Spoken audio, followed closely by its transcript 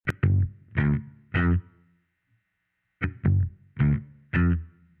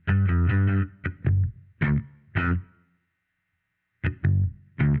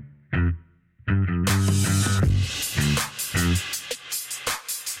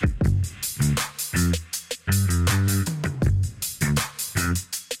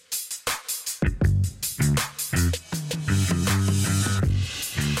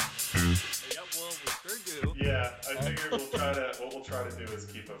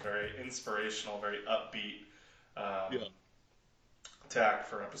very inspirational, very upbeat Yeah. tack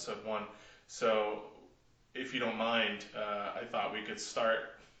for episode 1. So, if you don't mind, I thought we could start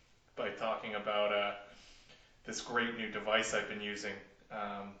by talking about this great new device I've been using.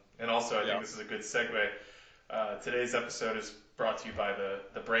 And also, I think Yeah. this is a good segue. Today's episode is brought to you by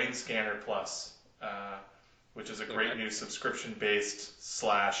the Brain Scanner Plus, which is a great Okay. new subscription-based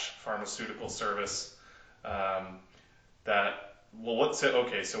 / pharmaceutical service that, well, what's it?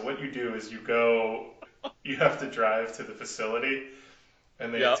 Okay, so what you do is you have to drive to the facility,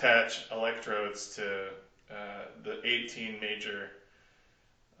 and they Yeah. attach electrodes to the 18 major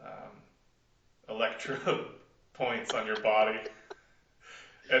electrode points on your body.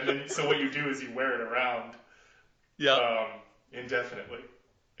 And then, so what you do is you wear it around Yeah. indefinitely.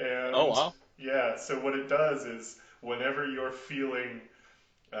 Oh And wow. yeah, so what it does is whenever you're feeling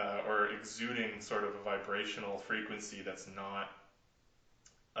or exuding sort of a vibrational frequency that's not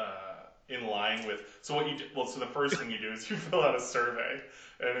in line with, so what you do, well, so the first thing you do is you fill out a survey,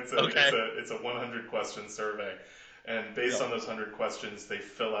 and Okay. it's a 100 question survey, and based Yeah. on those 100 questions, they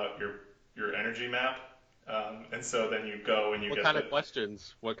fill out your energy map, and so then you go and you What get kind the of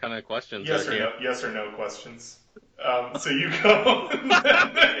questions? What kind of questions are here? yes or no questions. So you go, and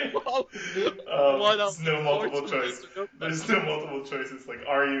then Well, what there's no multiple unfortunate choice. yes or no There's no questions? multiple choices. Like,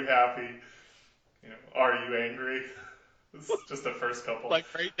 are you happy? Are you angry? It's just the first couple. Like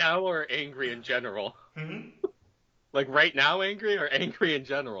right now or angry in general? Hmm? Like right now angry or angry in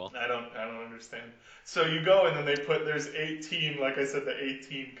general? I don't understand. So you go and then there's 18, like I said, the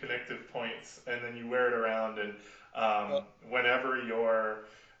 18 connective points, and then you wear it around, and Yeah. whenever you're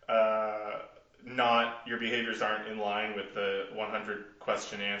uh, not your behaviors aren't in line with the 100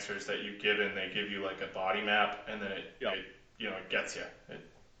 question answers that you've given, they give you like a body map, and then Yeah. it gets you.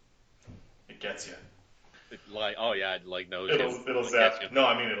 It gets you. Like oh yeah, it like knows you. It'll Like gets zap. you. No,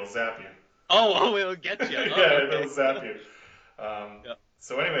 I mean it'll zap you. Oh, it'll get you. Oh, Yeah, okay. it'll zap you. Yeah.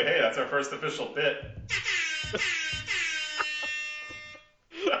 So anyway, hey, that's our first official bit.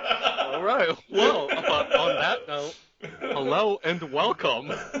 All right. Well, on that note, hello and welcome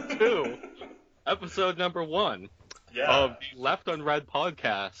to episode number 1 Yeah. of the Left Unread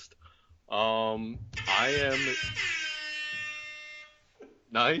podcast. I am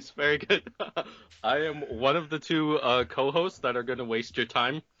nice, very good. I am one of the two co-hosts that are going to waste your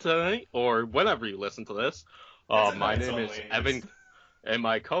time tonight, or whenever you listen to this. It's My nights name is only. Evan, It's and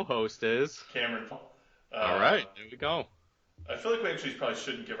my co-host is. Cameron. All Uh, right, there we go. I feel like we actually probably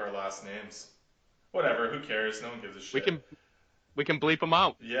shouldn't give our last names. Whatever, who cares? No one gives a We shit. can we can bleep them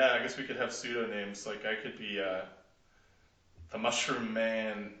out. Yeah, I guess we could have pseudonyms. Like I could be the Mushroom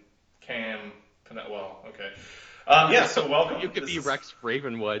Man, Cam. Well, okay. Yeah. So welcome. You could This be is Rex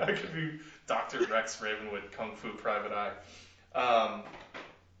Ravenwood. I could be Dr. Rex Ravenwood, Kung Fu Private Eye. Um,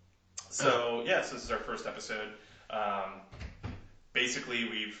 so yes, this is our first episode. Um, Basically,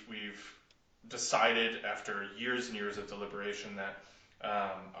 we've decided after years and years of deliberation that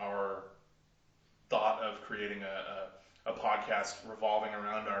our thought of creating a podcast revolving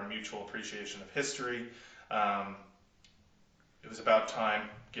around our mutual appreciation of history. Um, it was about time,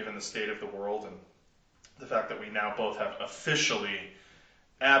 given the state of the world and the fact that we now both have officially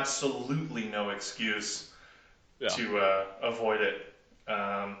absolutely no excuse Yeah. to avoid it.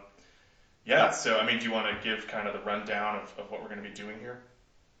 Yeah, so I mean, do you want to give kind of the rundown of what we're going to be doing here?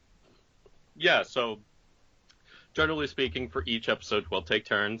 Yeah. So generally speaking, for each episode, we'll take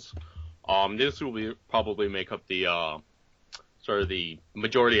turns. This will probably make up the sort of the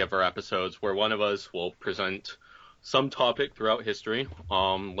majority of our episodes, where one of us will present some topic throughout history,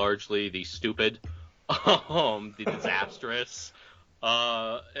 largely the stupid, the disastrous,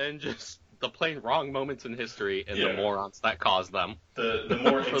 and just the plain wrong moments in history and the Yeah. morons that caused them. The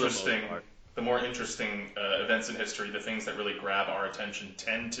more For the most interesting part. events in history, the things that really grab our attention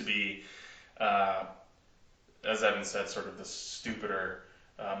tend to be, uh, as Evan said, sort of the stupider,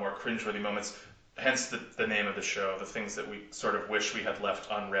 more cringeworthy moments. Hence the name of the show, the things that we sort of wish we had left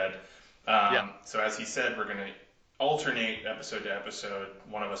unread. Yeah. So as he said, we're going to alternate episode to episode.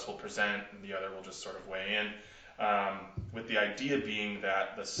 One of us will present, and the other will just sort of weigh in. With the idea being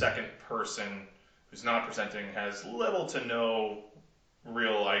that the second person who's not presenting has little to no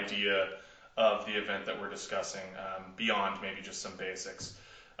real idea of the event that we're discussing, beyond maybe just some basics.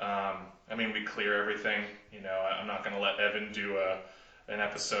 I mean, we clear everything. I'm not going to let Evan do an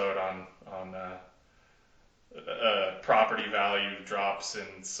episode on property value drops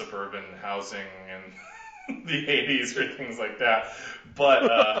in suburban housing in the 80s or things like that.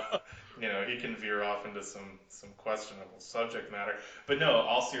 But he can veer off into some questionable subject matter. But no,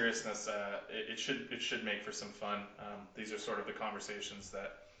 all seriousness, it should make for some fun. These are sort of the conversations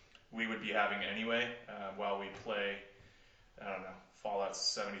that we would be having anyway while we play, I don't know, Fallout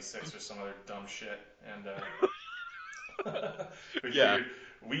 76 or some other dumb shit. And we figured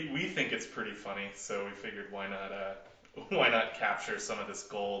we think it's pretty funny, so we figured why not capture some of this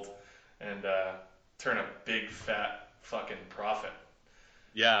gold and turn a big fat fucking profit.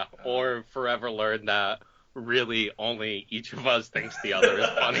 Yeah, or forever learn that really only each of us thinks the other is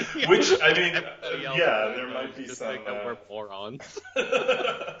funny. Which, I mean, yeah, there might be some... think that we're morons.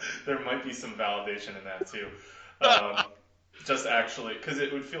 There might be some validation in that, too. Just actually, because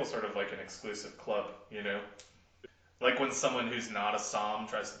it would feel sort of like an exclusive club, you know? Like when someone who's not a Somm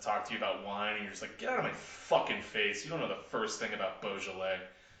tries to talk to you about wine, and you're just like, get out of my fucking face. You don't know the first thing about Beaujolais,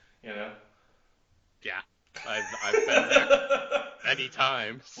 you know? Yeah. I've been there many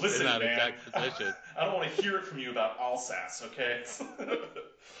times. Listen, in that man, exact position. I don't want to hear it from you about Alsace, okay?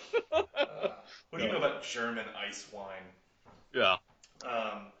 What do you know about German ice wine? Yeah.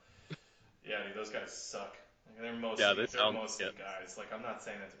 Yeah, dude, those guys suck. They're mostly guys. Like, I'm not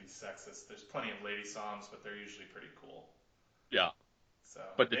saying that to be sexist. There's plenty of lady Somms, but they're usually pretty cool. Yeah. So,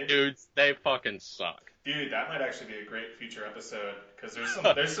 but the dudes, they fucking suck. Dude, that might actually be a great future episode because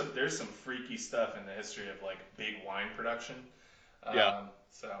there's some freaky stuff in the history of like big wine production.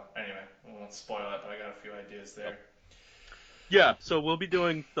 So anyway, we won't spoil it, but I got a few ideas there. Yeah, so we'll be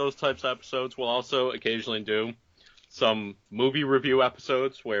doing those types of episodes. We'll also occasionally do some movie review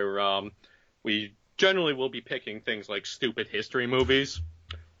episodes where we generally will be picking things like stupid history movies.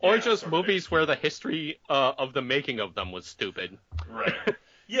 Or just movies where the history of the making of them was stupid. Right.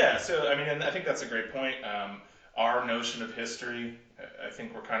 Yeah, so, I mean, and I think that's a great point. Our notion of history, I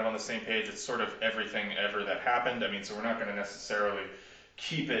think we're kind of on the same page. It's sort of everything ever that happened. I mean, so we're not going to necessarily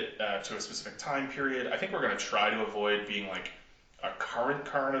keep it to a specific time period. I think we're going to try to avoid being like a current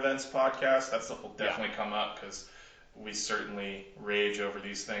events podcast. That stuff will definitely come up because we certainly rage over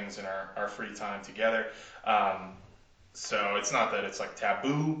these things in our free time together. So it's not that it's like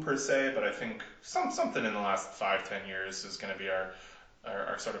taboo per se, but I think something in the last 5-10 years is going to be our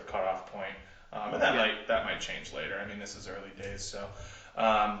sort of cutoff point. And that might change later. I mean, this is early days, so.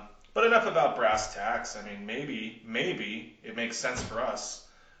 But enough about brass tacks. I mean, maybe it makes sense for us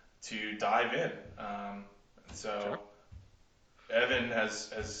to dive in. Sure. Evan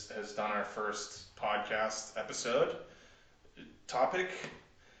has done our first podcast episode. Topic.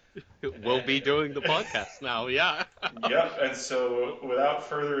 We'll be doing the podcast now, yeah. Yep, and so without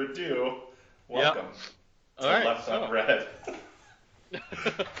further ado, welcome to Left Unread.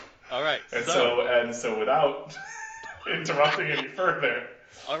 All right. So without interrupting any further.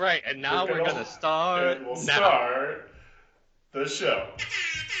 All right, and now we're gonna start. And we'll start the show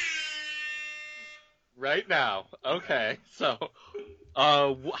right now. Okay, so.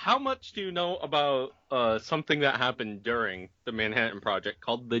 How much do you know about something that happened during the Manhattan Project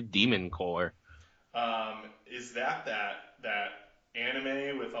called the Demon Core? Is that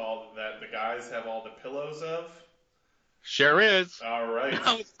anime with all that the guys have all the pillows of? Sure is. All right.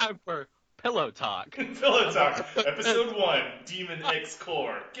 Now it's time for Pillow Talk. Pillow Talk, Episode 1, Demon X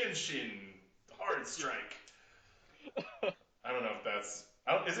Core, Genshin, Hard Strike. I don't know if that's...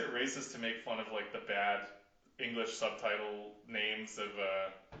 is it racist to make fun of like the bad English subtitle names of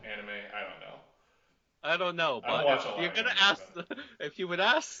anime? I don't know. But if you would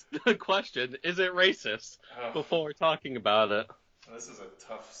ask the question, is it racist, before talking about it? This is a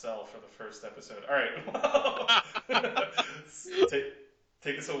tough sell for the first episode. All right.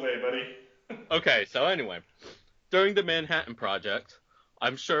 Take us away, buddy. Okay, so anyway, during the Manhattan Project,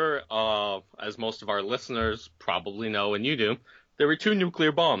 I'm sure, as most of our listeners probably know, and you do, there were 2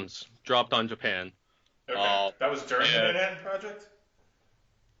 nuclear bombs dropped on Japan. Okay. That was during the Manhattan Project?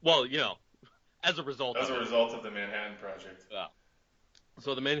 Well, as a result of the Manhattan Project. Yeah.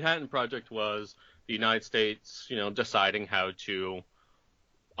 So the Manhattan Project was the United States, deciding how to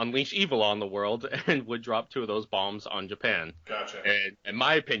unleash evil on the world and would drop 2 of those bombs on Japan. Gotcha. And in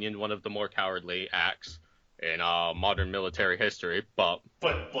my opinion, one of the more cowardly acts in modern military history, but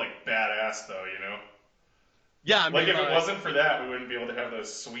like badass though, Yeah, I mean, if it wasn't for that, we wouldn't be able to have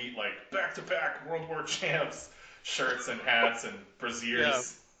those sweet, back-to-back World War champs shirts and hats and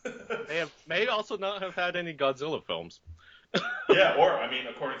brassieres. Yeah. They may also not have had any Godzilla films. Yeah, or,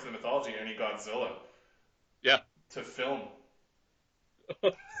 according to the mythology, any Godzilla. Yeah. To film.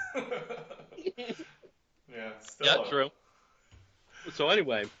 Yeah, still. Yeah, true. So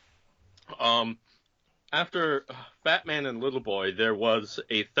anyway, after Batman and Little Boy, there was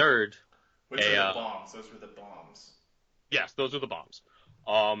a third... Which are the bombs? Those were the bombs. Yes, those are the bombs.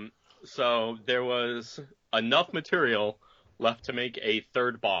 So there was enough material left to make a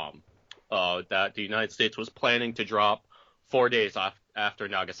third bomb that the United States was planning to drop 4 days after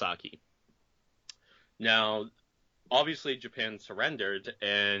Nagasaki. Now, obviously, Japan surrendered,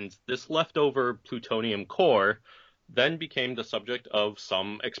 and this leftover plutonium core then became the subject of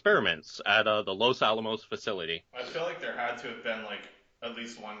some experiments at the Los Alamos facility. I feel like there had to have been like at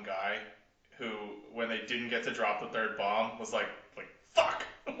least one guy who, when they didn't get to drop the third bomb, was like fuck,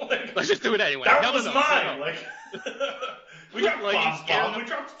 like Let's just do it anyway. that No, was no, mine. no. Like we got Like, Bob's you scared bomb, we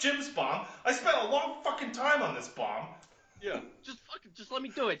dropped Jim's bomb. I spent a long fucking time on this bomb. Yeah, just let me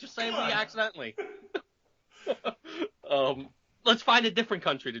do it. Just say Come we on. accidentally. Let's find a different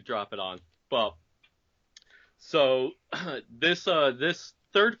country to drop it on. But so this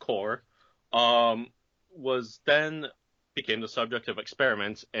third core was then became the subject of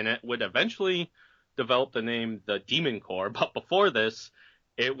experiments, and it would eventually develop the name the Demon Core. But before this,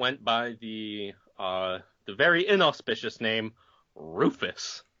 it went by the very inauspicious name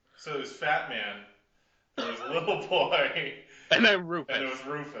Rufus. So it was Fat Man, there was Little Boy, And then Rufus. and it was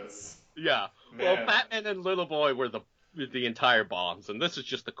Rufus. Yeah. Man. Well, Batman and Little Boy were the entire bombs, and this is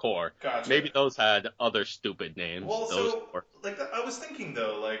just the core. Gotcha. Maybe those had other stupid names. Well, those so were... like I was thinking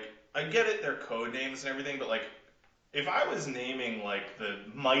though, like I get it, they're code names and everything, but like if I was naming like the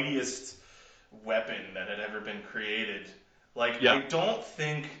mightiest weapon that had ever been created, like Yeah. I don't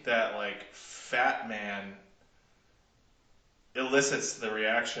think that like Fat Man elicits the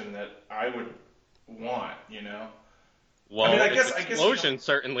reaction that I would want, you know? Well, I mean, I the guess you explosion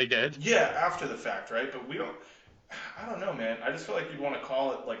certainly did. Yeah, after the fact, right? But we don't. I don't know, man. I just feel like you'd want to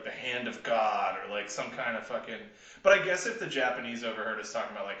call it like the Hand of God or like some kind of fucking. But I guess if the Japanese overheard us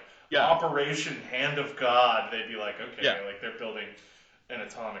talking about like Yeah. Operation Hand of God, they'd be like, okay, Yeah. like they're building an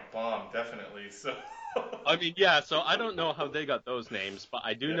atomic bomb, definitely. So. I mean, yeah, so I don't know how they got those names, but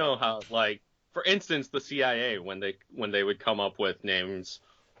I do Yeah. know how, like, for instance, the CIA, when they would come up with names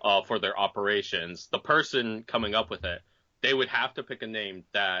for their operations, the person coming up with it, they would have to pick a name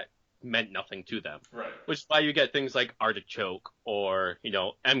that meant nothing to them. Right. Which is why you get things like Artichoke or,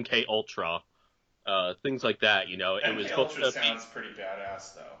 MK Ultra, things like that, It was MK supposed Ultra to be... sounds pretty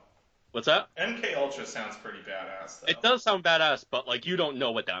badass, though. What's that? MK Ultra sounds pretty badass, though. It does sound badass, but, like, you don't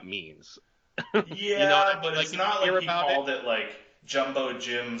know what that means. Yeah, what I mean? but Like, it's you not hear like he about called it like Jumbo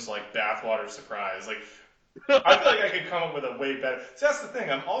Jim's like bathwater surprise. Like I feel like I could come up with a way better. So that's the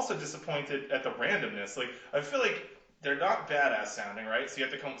thing. I'm also disappointed at the randomness. Like I feel like they're not badass sounding, right? So you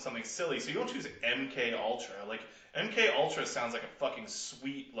have to come up with something silly. So you don't choose MK Ultra. Like MK Ultra sounds like a fucking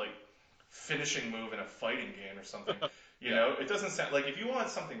sweet like finishing move in a fighting game or something. You know, it doesn't sound like if you want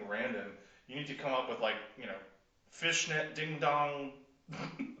something random, you need to come up with like fishnet ding dong.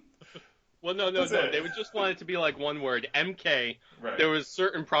 Well, no. That's it. They would just want it to be like one word, MK. Right. There was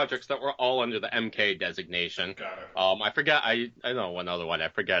certain projects that were all under the MK designation. Got it. I forget. I know one other one. I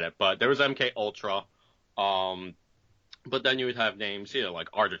forget it, but there was MK Ultra. But then you would have names, like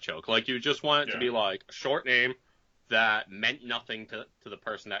Artichoke. Like you just want it to be like a short name that meant nothing to the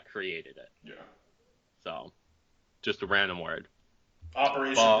person that created it. Yeah. So, just a random word.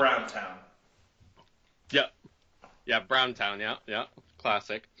 Operation Browntown. Yeah, Browntown. Yeah,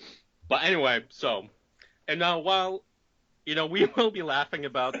 classic. But anyway, and now while, we will be laughing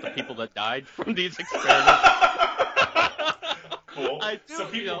about the people that died from these experiments. Cool. So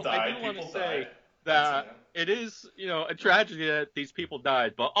people died. I do want to say died. that it is, a tragedy that these people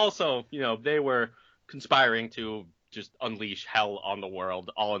died, but also, they were conspiring to just unleash hell on the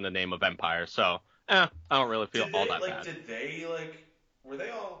world, all in the name of empire. So, I don't really feel all that bad. Were they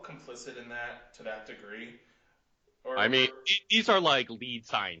all complicit in that to that degree? Or, I mean, these are like lead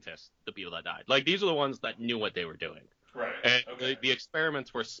scientists, the people that died. Like, these are the ones that knew what they were doing. Right. And Okay. the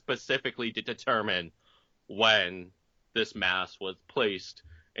experiments were specifically to determine when this mass was placed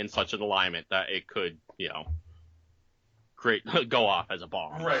in such an alignment that it could, go off as a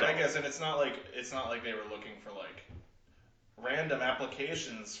bomb. Right. So, I guess, and it's not like they were looking for like random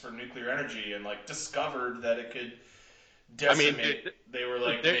applications for nuclear energy and like discovered that it could decimate. They were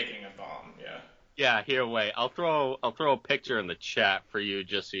like making a bomb. Yeah. Yeah, here, wait. I'll throw a picture in the chat for you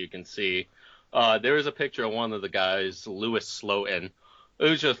just so you can see. There is a picture of one of the guys, Lewis Slotin,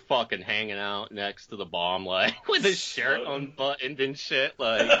 who's just fucking hanging out next to the bomb, like, with his shirt unbuttoned and shit,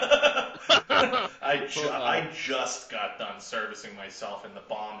 like. I just got done servicing myself in the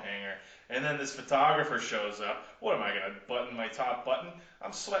bomb hangar, and then this photographer shows up. What am I gonna button my top button?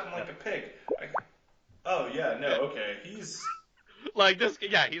 I'm sweating like a pig. Okay. He's like this,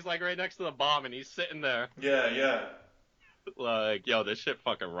 yeah. He's like right next to the bomb, and he's sitting there. Yeah. Like, yo, this shit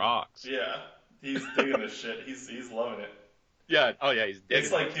fucking rocks. Yeah, he's digging this shit. He's loving it. Yeah. Oh yeah, he's digging.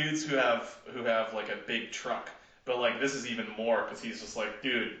 It's like dudes who have like a big truck, but like this is even more because he's just like,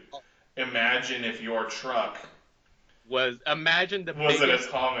 dude, imagine if your truck imagine the Was an biggest,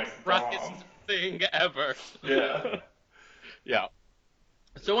 atomic ruckus bomb. thing ever. Yeah. Yeah.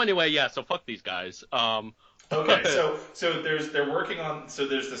 So anyway, yeah. So fuck these guys. Okay, so they're working on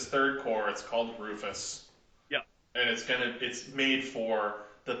there's this third core. It's called Rufus, Yeah. and it's made for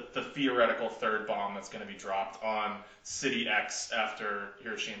the theoretical third bomb that's gonna be dropped on City X after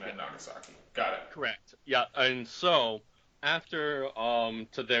Hiroshima and Nagasaki. Got it. Correct. Yeah. And so after,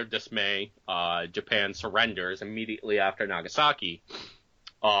 to their dismay, Japan surrenders immediately after Nagasaki.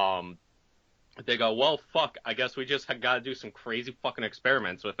 Um, they go, well, fuck. I guess we just got to do some crazy fucking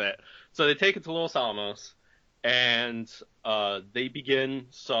experiments with it. So they take it to Los Alamos, and they begin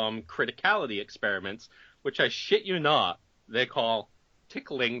some criticality experiments, which I shit you not, they call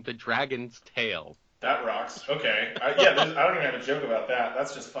tickling the dragon's tail. That rocks. Okay. Yeah, I don't even have a joke about that.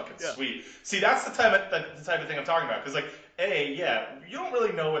 That's just fucking Yeah. sweet. See, that's the type of thing I'm talking about. Because, like, yeah, you don't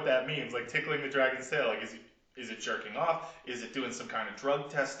really know what that means. Like, tickling the dragon's tail. Like, is it jerking off? Is it doing some kind of drug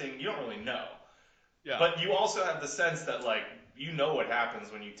testing? You don't really know. Yeah. But you also have the sense that, like, you know what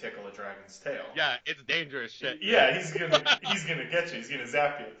happens when you tickle a dragon's tail. Yeah, it's dangerous shit. Yeah, he's gonna get you. He's gonna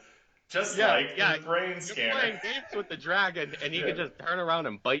zap you. Just like the brain scanner. You're playing games with the dragon, and he can just turn around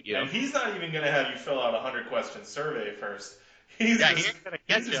and bite you. And he's not even gonna have you fill out a 100-question survey first. He's just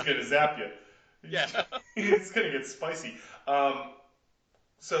gonna zap you. Yeah. He's gonna get spicy.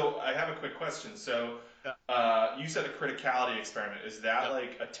 So I have a quick question. So you said a criticality experiment. Is that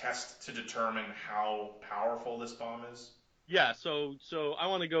like a test to determine how powerful this bomb is? Yeah, so I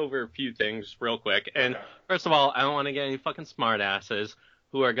want to go over a few things real quick. And first of all, I don't want to get any fucking smartasses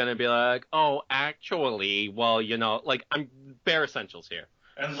who are going to be like, oh, actually, well, like, I'm bare essentials here.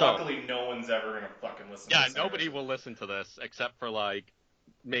 And luckily, no one's ever going to fucking listen to this. Yeah, nobody will listen to this except for, like,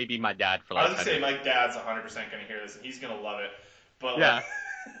 maybe my dad for I was going to say, my dad's 100% going to hear this, and he's going to love it. But yeah.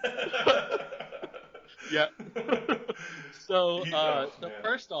 Yeah. So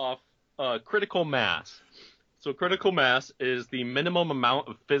first off, critical mass. So critical mass is the minimum amount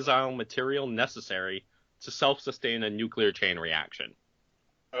of fissile material necessary to self-sustain a nuclear chain reaction.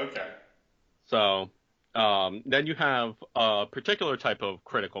 Okay. So then you have a particular type of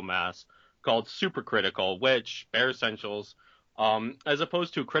critical mass called supercritical, which, bare essentials, as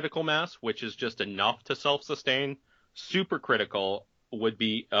opposed to critical mass, which is just enough to self-sustain, supercritical would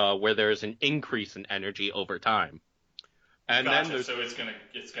be where there's an increase in energy over time. And gotcha. then So it's gonna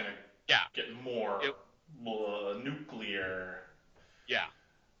get more nuclear. Yeah.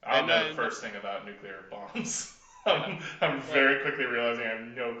 I don't know the first thing about nuclear bombs. I'm very quickly realizing I have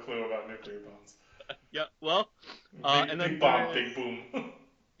no clue about nuclear bombs. Yeah, well, big bomb, big boom.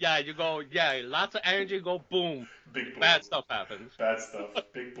 Yeah, you go, lots of energy, go boom. Big boom. Bad stuff happens. Bad stuff,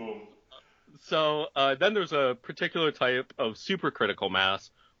 big boom. So then there's a particular type of supercritical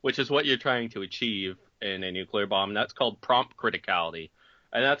mass, which is what you're trying to achieve in a nuclear bomb, and that's called prompt criticality.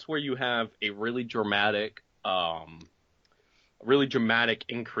 And that's where you have a really dramatic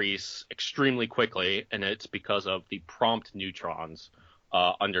increase extremely quickly, and it's because of the prompt neutrons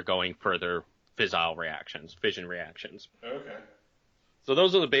undergoing further fission reactions. Okay. So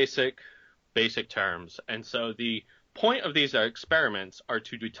those are the basic terms. And so the point of these experiments are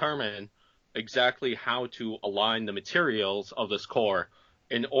to determine exactly how to align the materials of this core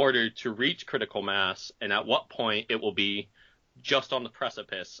in order to reach critical mass, and at what point it will be just on the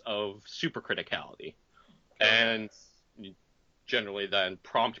precipice of supercriticality. And generally then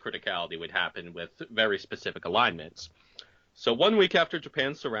prompt criticality would happen with very specific alignments. So 1 week after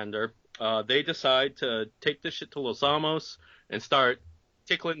Japan's surrender, they decide to take this shit to Los Alamos and start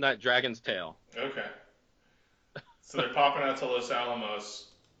tickling that dragon's tail. Okay. So they're popping out to Los Alamos.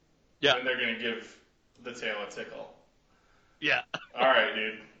 Yeah. And they're going to give the tail a tickle. Yeah. All right,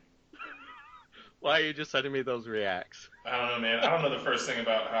 dude. Why are you just sending me those reacts? I don't know, man. I don't know the first thing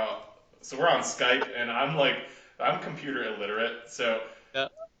about how... So we're on Skype, and I'm computer illiterate, so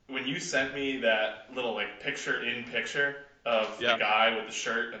when you sent me that little, like, picture-in-picture of the guy with the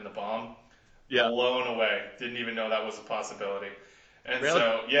shirt and the bomb, blown away. Didn't even know that was a possibility. And really?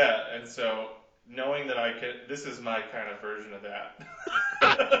 So knowing that I could... This is my kind of version of that.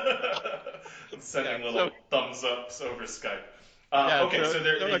 I'm sending little thumbs-ups over Skype.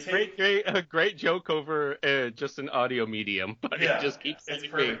 A great joke over just an audio medium, but it just keeps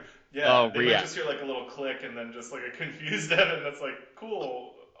sending me. Yeah, they might just hear like a little click and then just like a confused Evan that's like,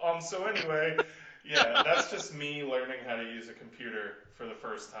 cool. So anyway, that's just me learning how to use a computer for the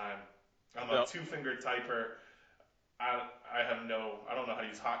first time. I'm a two-finger typer. I don't know how to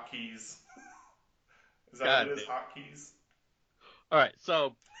use hotkeys. Is that what it is, hotkeys? All right,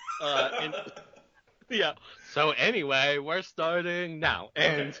 so Yeah. So anyway, we're starting now,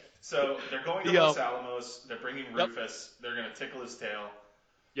 Okay, and so they're going to the Los Alamos. They're bringing yep, Rufus. They're gonna tickle his tail.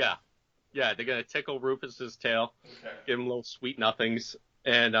 yeah, yeah, they're gonna tickle Rufus's tail, Okay. give him little sweet nothings,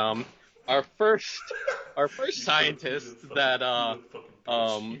 and our first our first You scientist little fucking, that you little fucking bitch. You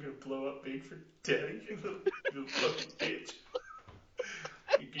um gonna blow up big for daddy? You little fucking bitch.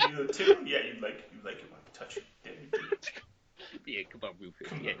 You give you a tickle? Yeah, you like it when I touch you, daddy. yeah, come on, Rufus,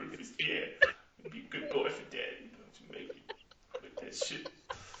 Come yeah, on, Rufus. Yeah. Be a good boy for daddy. Don't you make it. Make that shit.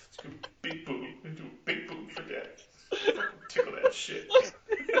 It's gonna be big booty. Do a big booty for daddy. Fucking tickle that shit.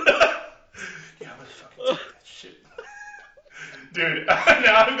 Yeah, I'm gonna fucking tickle that shit. Dude, now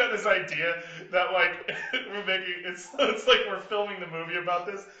I've got this idea that like we're making it's like we're filming the movie about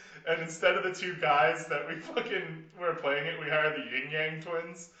this, and instead of the two guys that we fucking were playing it, we hired the Yin Yang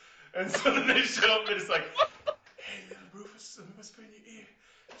twins, and so then they show up and it's like, hey little Rufus, let me whisper in your ear,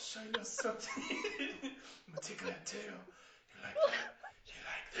 show you something. I'm gonna tickle that tail. You like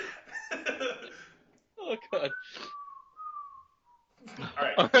that? You like that? oh god. All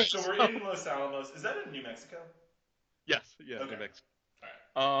right, All right, so we're in Los Alamos. Is that in New Mexico? yes, yeah, Okay. New Mexico.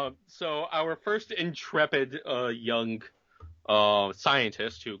 All So our first intrepid young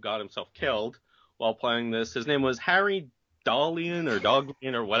scientist who got himself killed while playing this, his name was Harry Dalian or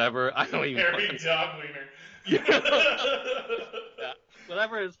Doglian or whatever. I don't right. even Harry fucking Dogwiener. yeah,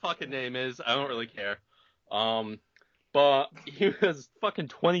 whatever his fucking name is, I don't really care. But he was fucking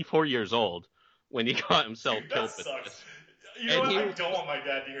 24 years old when he got himself Dude, that killed with sucks. this. You know And what? he I was don't just, want my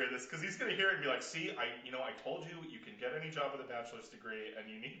dad to hear this because he's gonna hear it and be like, "See, I told you you can get any job with a bachelor's degree, and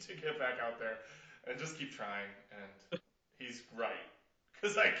you need to get back out there and just keep trying." And he's right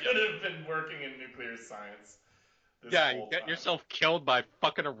because I could have been working in nuclear science this yeah, you whole get time. yourself killed by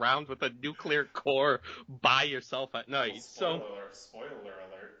fucking around with a nuclear core by yourself at Well, night. So, spoiler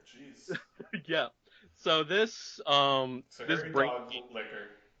alert. Jeez. yeah. So this, So this Harry brain, Dog Liquor.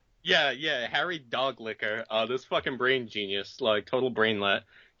 yeah, Harry Doglicker, this fucking brain genius, like total brainlet,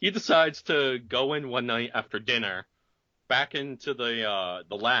 he decides to go in one night after dinner, back into the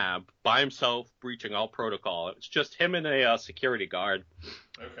lab by himself, breaching all protocol. It's just him and a security guard,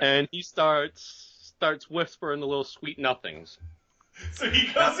 Okay. and he starts whispering the little sweet nothings. So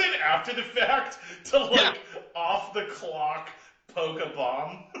he goes in after the fact to Yeah, off the clock poke a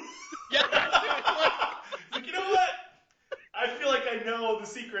bomb. yeah, seriously. He's like, you know what? I feel like I know the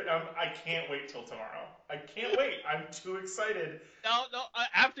secret. I can't wait till tomorrow. I can't wait. I'm too excited. No,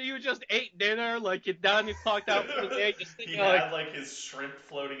 after you just ate dinner, like you're done, you clocked out for the day, just He thinking had like, his shrimp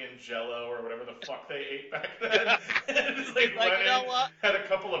floating in Jello or whatever the fuck they ate back then, and he's he's like, went you know in, what? had a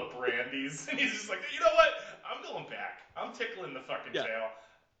couple of brandies, and he's just like, you know what? I'm going back. I'm tickling the fucking Yeah, tail.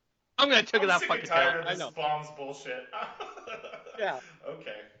 I'm gonna tickle I'm that sick and fucking tail. tired of I this know. bombs bullshit. Yeah.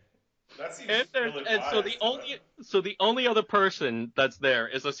 Okay. That seems And there's really and so biased, the only other person that's there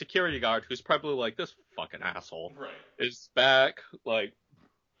is a security guard who's probably like, this fucking asshole right. is back. Like,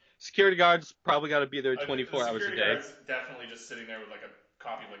 security guard's probably got to be there The 24 hours a security day. guard's definitely just sitting there with a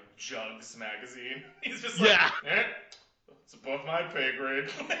copy of Jugs magazine. He's just Yeah. it's above my pay grade.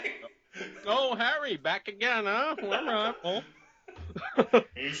 Oh, Harry, back again, huh? All right. Well.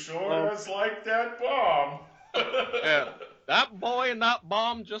 He sure does like that bomb. Yeah. That boy and that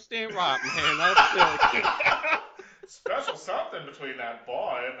bomb just ain't right, man. That's it. Special something between that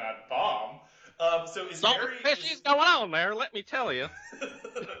boy and that bomb. So is Something Harry fishy's going on there, let me tell you.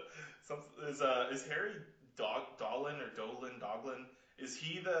 is Harry Doglin or Doglin? Is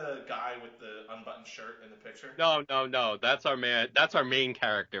he the guy with the unbuttoned shirt in the picture? No. That's our man. That's our main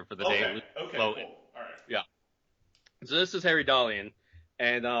character for the day. Okay, Well, cool. All right. yeah. So this is Harry Dalian,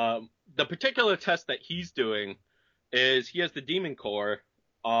 and the particular test that he's doing is he has the demon core,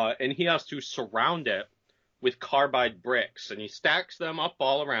 and he has to surround it with carbide bricks, and he stacks them up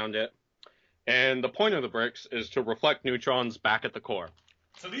all around it. And the point of the bricks is to reflect neutrons back at the core.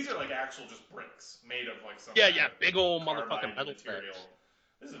 So these are actual just bricks made of some Yeah, kind of big old carbide motherfucking metal material. bricks.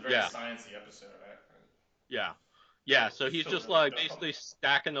 This is a very sciencey episode. Yeah. So he's just really basically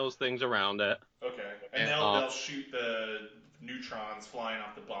stacking those things around it. Okay, and they'll shoot the neutrons flying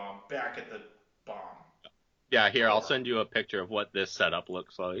off the bomb back at the bomb. Yeah, here, I'll send you a picture of what this setup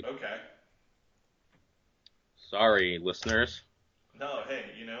looks like. Okay. Sorry, listeners. No, hey,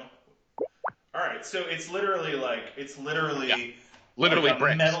 All right, so it's literally Literally a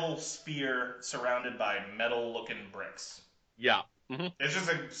bricks. metal sphere surrounded by metal-looking bricks. Yeah. Mm-hmm. It's just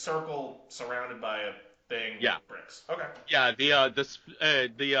a circle surrounded by a thing with bricks. Okay. Yeah,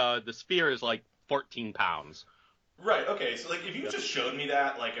 the sphere is 14 pounds. Right. Okay. So if you just showed me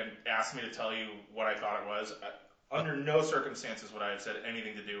that and asked me to tell you what I thought it was, under no circumstances would I have said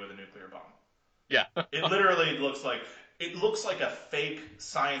anything to do with a nuclear bomb. Yeah. It literally looks like a fake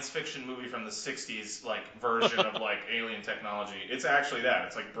science fiction movie from the '60s, like version of like alien technology. It's actually that.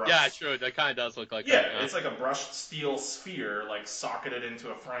 It's like Yeah, brushed. true. That kind of does look like Yeah, that. Yeah. it's like a brushed steel sphere, like socketed into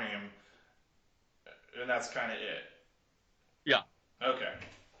a frame, and that's kind of it. Yeah. Okay.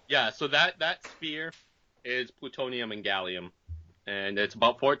 Yeah. So that sphere is plutonium and gallium, and it's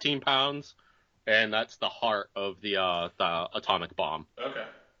about 14 pounds, and that's the heart of the atomic bomb. Okay.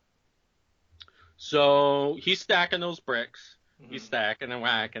 So he's stacking those bricks. He's Mm-hmm. stacking and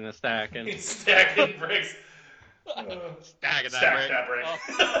whacking and stacking. He's stacking bricks. Stacking that Stack brick. that brick.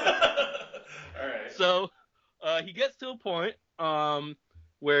 Oh. All right. So he gets to a point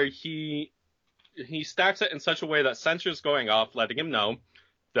where he stacks it in such a way that sensors going off, letting him know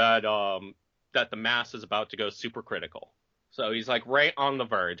that that the mass is about to go supercritical. So he's like right on the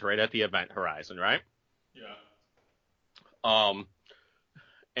verge, right at the event horizon, right? Yeah.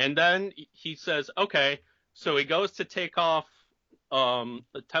 And then he says, okay, so he goes to take off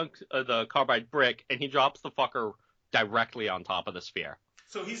the carbide brick, and he drops the fucker directly on top of the sphere.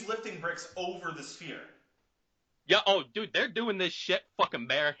 So he's lifting bricks over the sphere. Yeah, oh, dude, they're doing this shit fucking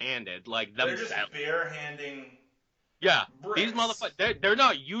barehanded, like They're themselves. just barehanding. Yeah, bricks. these motherfuckers, they're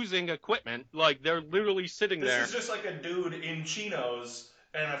not using equipment. Like, they're literally sitting there. This is just like a dude in chinos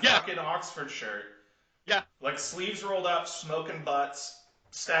and a Yeah. fucking Oxford shirt. Yeah. Like sleeves rolled up, smoking butts,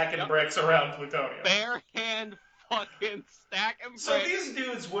 stacking bricks around plutonium. Bare hand fucking stacking So bricks. these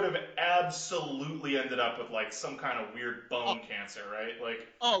dudes would have absolutely ended up with like some kind of weird bone cancer, right? Like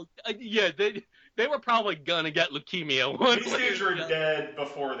Yeah, they were probably gonna get leukemia. these dudes were dead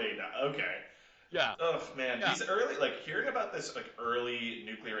before they died. Okay. Yeah. Ugh, man. Yeah. These early, like, hearing about this, like, early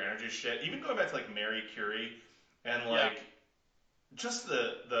nuclear energy shit, even going back to, like, Marie Curie, and, like, just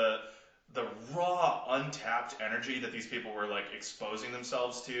the raw, untapped energy that these people were, like, exposing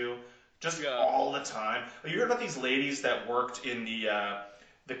themselves to, just all the time. Like, you heard about these ladies that worked in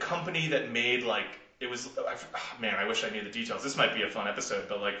the company that made, like, it was, man, I wish I knew the details. This might be a fun episode,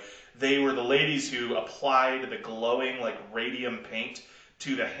 but, like, they were the ladies who applied the glowing, like, radium paint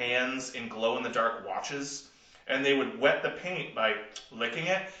to the hands in glow-in-the-dark watches, and they would wet the paint by licking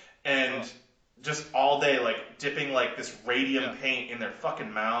it, and just all day, like, dipping, like, this radium paint in their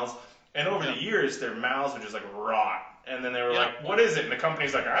fucking mouths, and over the years, their mouths would just, like, rot, and then they were like, what is it? And the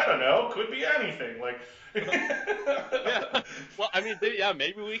company's like, I don't know, could be anything, like... Well, I mean,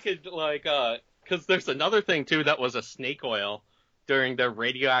 maybe we could, like, because there's another thing, too, that was a snake oil during the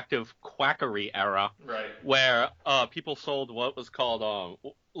radioactive quackery era, right? Where people sold what was called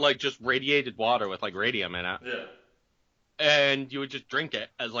like just radiated water with like radium in it. Yeah. And you would just drink it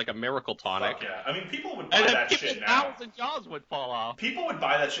as like a miracle tonic. Fuck yeah! I mean, people would buy that shit now. Mouths and jaws would fall off. People would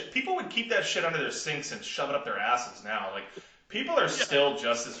buy that shit. People would keep that shit under their sinks and shove it up their asses now. Like, people are still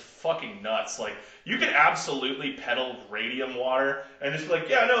just as fucking nuts. Like, you could absolutely peddle radium water and just be like,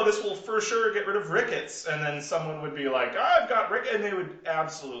 yeah, no, this will for sure get rid of rickets. And then someone would be like, I've got rickets, and they would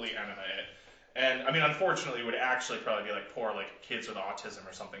absolutely animate it. And, I mean, unfortunately, it would actually probably be like poor, like, kids with autism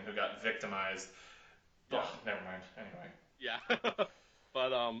or something who got victimized. Oh, never mind. Anyway. Yeah.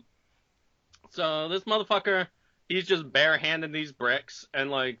 But, so this motherfucker, he's just barehanding these bricks,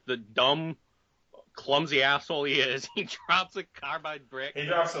 and, like, the dumb, clumsy asshole he is, he drops a carbide brick. He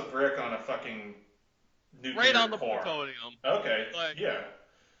drops a brick on a fucking nuclear right on the core. plutonium. Okay, like, yeah.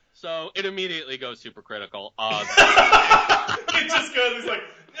 So it immediately goes supercritical. It just goes, he's like,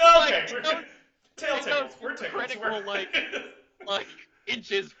 okay, like, tails, we're tickled. Critical, like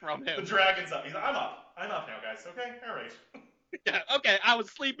inches from him. The dragon's up. He's like, I'm up now, guys. Okay, all right. Yeah, okay, I was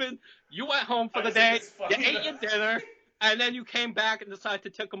sleeping. You went home for the day. You ate your dinner, and then you came back and decided to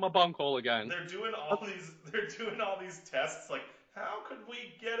tickle my bunghole again. They're doing all these tests. Like, how could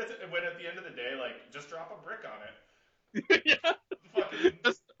we get it? When at the end of the day, like, just drop a brick on it. Yeah. Fucking.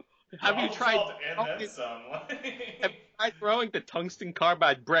 Have you tried? And then some. Have you tried throwing the tungsten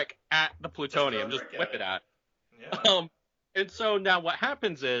carbide brick at the plutonium? Just whip it at. Yeah. And so now what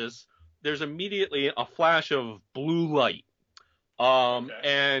happens is there's immediately a flash of blue light.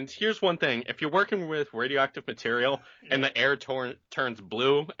 And here's one thing: if you're working with radioactive material and the air turns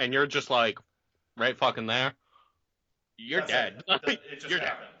blue, and you're just like right fucking there, you're dead. It just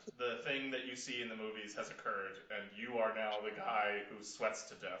happened. The thing that you see in the movies has occurred, and you are now the guy who sweats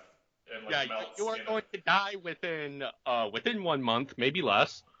to death and melts. You are going to die within 1 month, maybe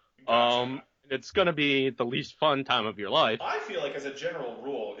less. Gotcha. It's going to be the least fun time of your life. I feel like, as a general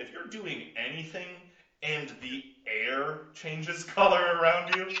rule, if you're doing anything and the air changes color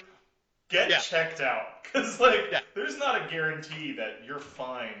around you, get checked out. Because, there's not a guarantee that you're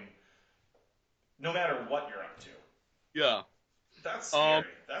fine no matter what you're up to. Yeah. That's Um,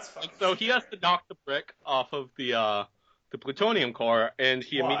 scary. That's and fucking so scary. he has to knock the brick off of the plutonium core, and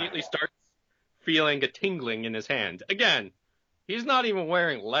he Why? immediately starts feeling a tingling in his hand. Again, he's not even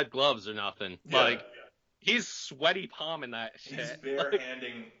wearing lead gloves or nothing. Yeah. Like, he's sweaty palming that He's shit. Like,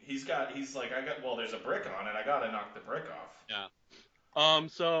 barehanding. He's like, well, there's a brick on it. I gotta knock the brick off. yeah.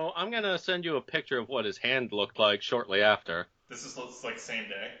 So I'm gonna send you a picture of what his hand looked like shortly after. This is looks like same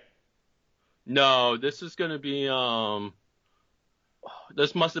day. No, this is gonna be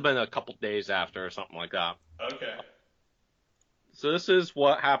this must have been a couple days after or something like that. Okay. So this is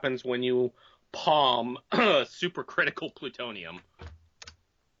what happens when you palm supercritical plutonium.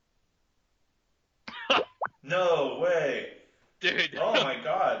 No way. Dude. Oh my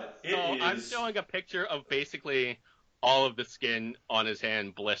god. It So I'm is. showing a picture of basically all of the skin on his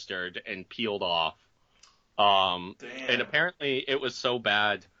hand blistered and peeled off. Damn. And apparently it was so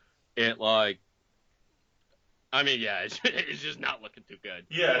bad, it like, I mean, yeah, it's just not looking too good.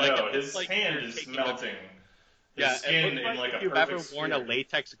 Yeah, Like, no, it his looks like hand you're is taking melting. His Yeah, skin it looks in like if a you've perfect ever worn a sphere.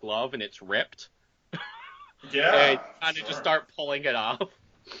 latex glove and it's ripped, Yeah. and kind of sure. just start pulling it off. Oh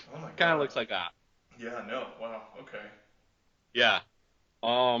my god. Kind of looks like that. Yeah. No. Wow. Okay. Yeah.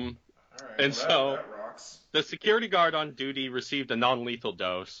 All right. And well, so that rocks. the security guard on duty received a non-lethal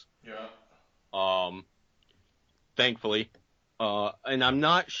dose. Yeah. Thankfully. And I'm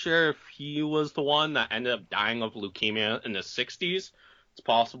not sure if he was the one that ended up dying of leukemia in the 60s. It's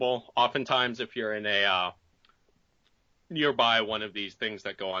possible. Oftentimes, if you're in a nearby one of these things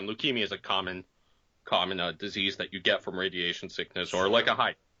that go on, leukemia is a common disease that you get from radiation sickness or like a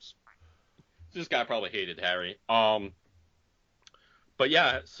high dose. This guy probably hated Harry. But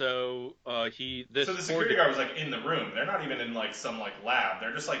yeah, so So the security guard was like in the room. They're not even in like some like lab.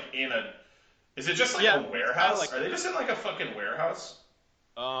 They're just like in a. Is it just like a warehouse? like, Are they just in like a fucking warehouse?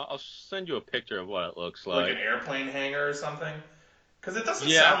 I'll send you a picture of what it looks Like like. an airplane hangar or something? Because it doesn't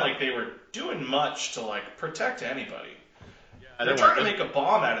Yeah. sound like they were doing much to like protect anybody. Yeah, They're trying to make a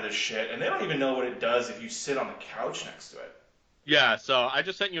bomb out of this shit, and they don't even know what it does if you sit on the couch next to it. Yeah, so I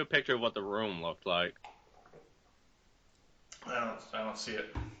just sent you a picture of what the room looked like. I don't see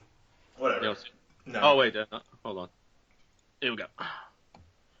it. Whatever. You don't see- No. Oh wait, hold on. Here we go.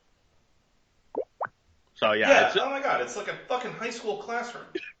 So Yeah. it's, Oh my god, it's like a fucking high school classroom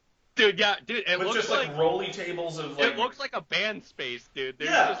dude, it with looks just like rolly tables of like. it looks like a band space, dude.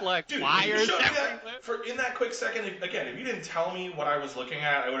 There's Yeah, just like dude, if wires you showed me everywhere. that for in that quick second, again, if you didn't tell me what I was looking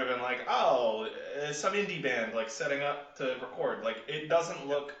at, I would have been like, oh, some indie band like setting up to record. Like it doesn't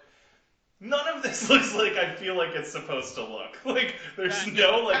look. None of this looks like I feel like it's supposed to look. Like there's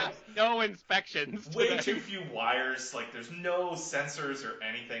no like no inspections. way today. too few wires. Like there's no sensors or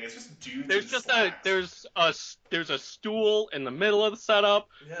anything. It's just dudes. There's in just slacks. there's a stool in the middle of the setup.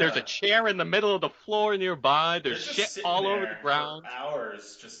 Yeah. There's a chair in the middle of the floor nearby. They're There's just shit sitting all over there the ground. for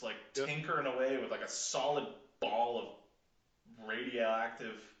hours, just like Yep. tinkering away with like a solid ball of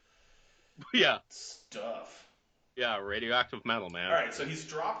radioactive Yeah, stuff. yeah, radioactive metal, man. All right, so he's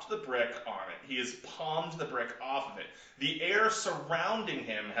dropped the brick on it. He has palmed the brick off of it. The air surrounding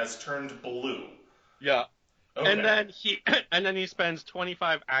him has turned blue. Yeah. Okay. And then he spends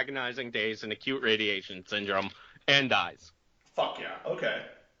 25 agonizing days in acute radiation syndrome and dies. Fuck yeah. Okay.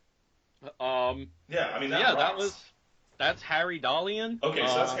 Um, Yeah, I mean that. yeah, rocks. that's Harry Dalian. Okay,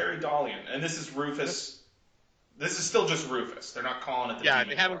 so that's Harry Dalian, and this is Rufus. This is still just Rufus. They're not calling it the Yeah, Demon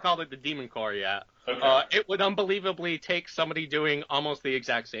they haven't Core. called it the Demon Core yet. Okay. It would unbelievably take somebody doing almost the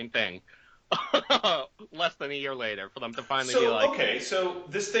exact same thing less than a year later for them to finally be like. Okay, so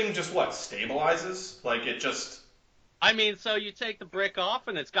this thing just what stabilizes? Like it just. I mean, so you take the brick off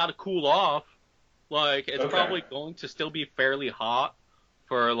and it's got to cool off. Like it's Okay. probably going to still be fairly hot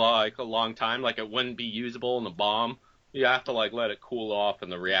for like a long time. Like it wouldn't be usable in the bomb. You have to like let it cool off in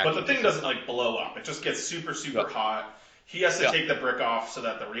the reaction. But the thing doesn't like blow up. It just gets super hot. He has to take the brick off so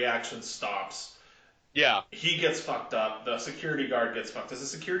that the reaction stops. Yeah. He gets fucked up. The security guard gets fucked. Does the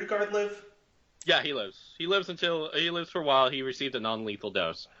security guard live? Yeah, he lives. He lives for a while. He received a non-lethal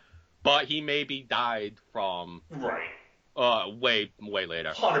dose, but he maybe died from Right. way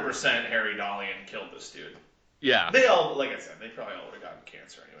later. 100% Harry Dalian killed this dude. Yeah. They all, like I said, they probably all would have gotten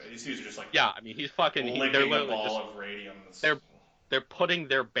cancer anyway. These dudes are just like Yeah, I mean he's fucking. They're licking a literally ball just of radium. they're putting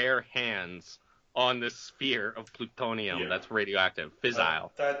their bare hands on this sphere of plutonium that's radioactive,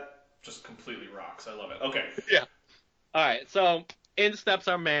 fissile. That just completely rocks. I love it. Okay. Yeah. All right, so in steps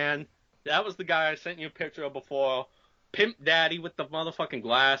our man. That was the guy I sent you a picture of before. Pimp Daddy with the motherfucking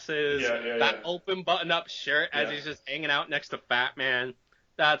glasses. That open button-up shirt as he's just hanging out next to Fat Man.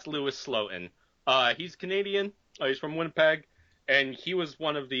 That's Louis Slotin. He's Canadian. He's from Winnipeg. And he was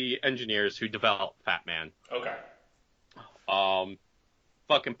one of the engineers who developed Fat Man. Okay.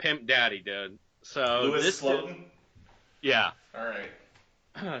 fucking pimp daddy, dude. So Louis this Slotin? yeah. All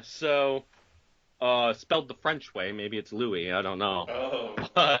right. So spelled the French way, maybe it's Louis, I don't know. Oh.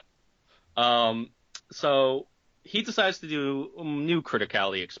 But so he decides to do a new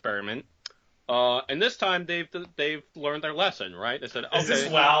criticality experiment. And this time they've learned their lesson, right? They said, Is okay.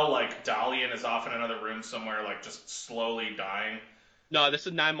 this while, like, Dalian is off in another room somewhere, like, just slowly dying? No, this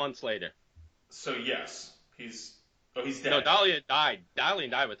is 9 months later. So, yes. He's dead. No, Dalian died.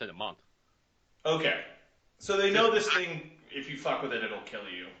 Dalian died within a month. Okay. So they know this thing, if you fuck with it, it'll kill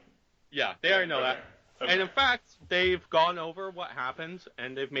you. Yeah, they already know Okay. that. Okay. And in fact, they've gone over what happened,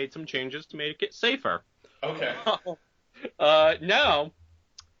 and they've made some changes to make it safer. Okay. Now,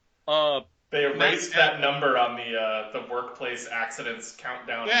 They erased that number on the workplace accidents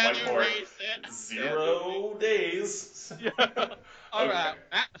countdown whiteboard. 0 days. Yeah. All right.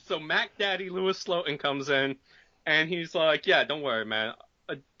 So Mac Daddy Louis Slotin comes in, and he's like, "Yeah, don't worry, man.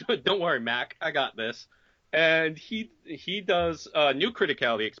 Don't worry, Mac. I got this." And he does new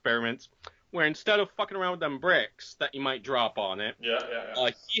criticality experiments where instead of fucking around with them bricks that you might drop on it,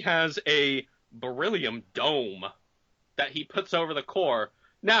 Yeah. he has a beryllium dome that he puts over the core.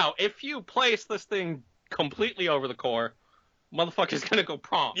 Now, if you place this thing completely over the core, motherfucker's gonna go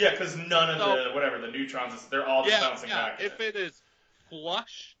prompt. Yeah, because none of the neutrons, they're all just bouncing back. If it is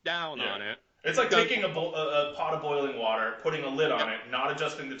flush down on it. It's like taking a pot of boiling water, putting a lid on it, not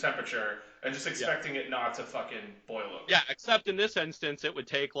adjusting the temperature, and just expecting it not to fucking boil over. Yeah, except in this instance, it would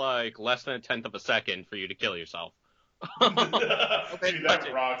take like less than 1/10 of a second for you to kill yourself. Dude, that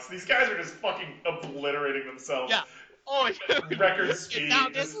rocks. These guys are just fucking obliterating themselves. Yeah. Oh, record speed. Now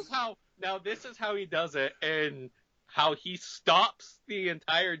this is how he does it, and how he stops the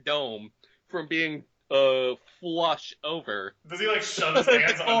entire dome from being flush over. Does he like shove his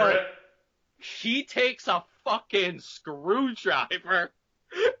hands under it? He takes a fucking screwdriver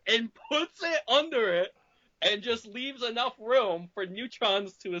and puts it under it and just leaves enough room for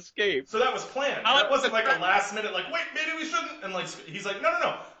neutrons to escape. So that was planned. That wasn't like a last minute, like, wait, maybe we shouldn't. And like, he's like,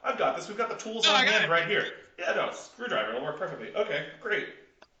 no, I've got this. We've got the tools on hand right here. Yeah, no, screwdriver. It'll work perfectly. Okay, great.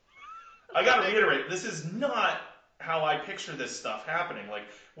 I gotta reiterate, this is not how I picture this stuff happening. Like,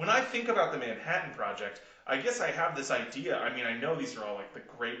 when I think about the Manhattan Project, I guess I have this idea. I mean, I know these are all like the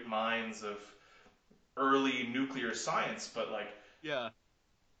great minds of early nuclear science, but like, yeah,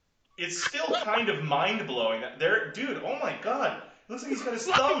 it's still kind of mind blowing. Dude, oh my god, it looks like he's got his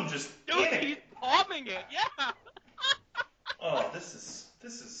thumb just in it. He's palming it, yeah. Oh, this is.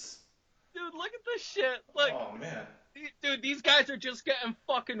 Dude, look at this shit. Like, oh man. Dude, these guys are just getting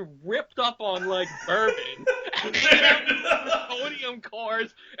fucking ripped up on, like, bourbon. And they have plutonium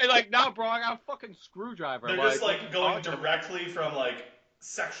cores. And, like, now, bro, I got a fucking screwdriver. They're just, like, going directly from, like,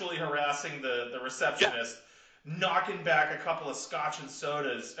 sexually harassing the receptionist, knocking back a couple of scotch and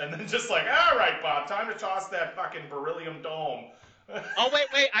sodas, and then just like, all right, Bob, time to toss that fucking beryllium dome. Oh,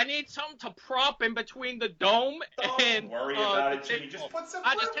 wait, I need something to prop in between the dome and... Don't worry about it, Jimmy. Just put some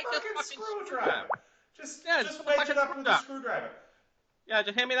fucking screwdriver. Just wedge it up with the screwdriver. Yeah,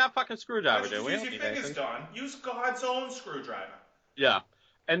 just hand me that fucking screwdriver, dude. Use your fingers, Don. Use God's own screwdriver. Yeah.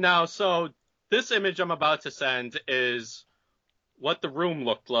 And now, so, this image I'm about to send is what the room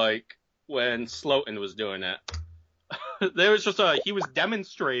looked like when Slotin was doing it. There was just he was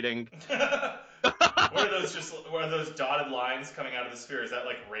demonstrating. What are those dotted lines coming out of the sphere? Is that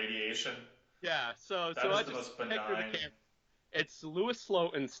like radiation? Yeah, so that I is the most benign. It's Louis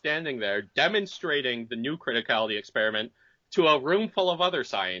Slotin standing there demonstrating the new criticality experiment to a room full of other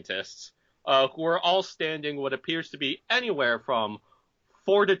scientists who are all standing what appears to be anywhere from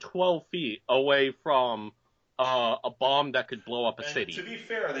 4 to 12 feet away from a bomb that could blow up a city. To be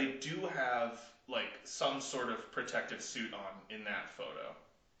fair, they do have like some sort of protective suit on in that photo.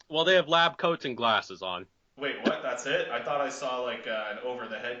 Well, they have lab coats and glasses on. Wait, what? That's it? I thought I saw like an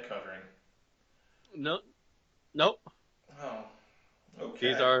over-the-head covering. Nope. Oh,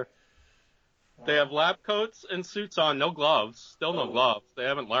 okay. They have lab coats and suits on, no gloves. Still no gloves. They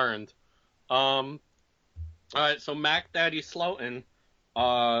haven't learned. All right, so Mac Daddy Slotin,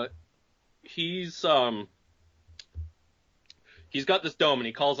 he's got this dome and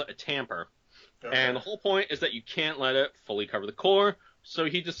he calls it a tamper. Okay. And the whole point is that you can't let it fully cover the core, so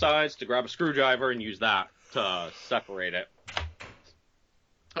he decides to grab a screwdriver and use that to separate it.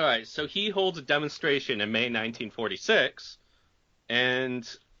 All right, so he holds a demonstration in May 1946, and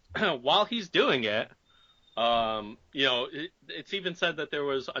while he's doing it, it's even said that there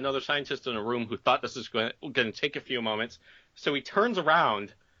was another scientist in a room who thought this was going to take a few moments. So he turns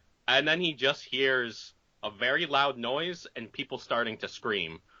around, and then he just hears a very loud noise and people starting to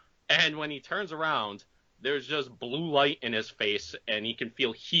scream. And when he turns around, there's just blue light in his face, and he can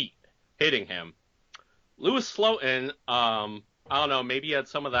feel heat hitting him. Louis Slotin, I don't know, maybe he had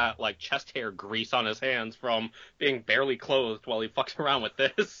some of that like chest hair grease on his hands from being barely clothed while he fucks around with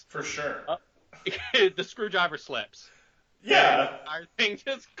this. For sure. The screwdriver slips. Yeah. And our thing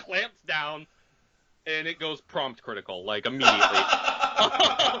just clamps down, and it goes prompt critical, like immediately.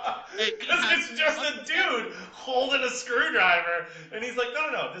 Because it's just a dude holding a screwdriver, and he's like,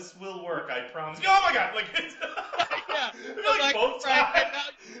 no, this will work, I promise. Oh my god, like, it's, Yeah. like both times,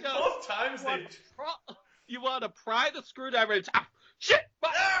 both times they... You want to pry the screwdriver, and shit!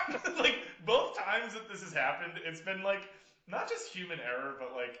 Like, both times that this has happened, it's been like, not just human error,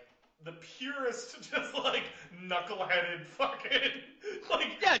 but like, the purest, just like, knuckleheaded fucking,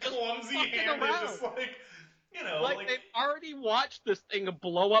 like, clumsy-handed, just like, you know, like they've already watched this thing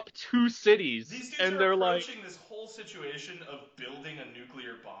blow up 2 cities, these dudes and are they're like, approaching this whole situation of building a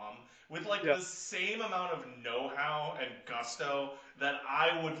nuclear bomb with like the same amount of know-how and gusto that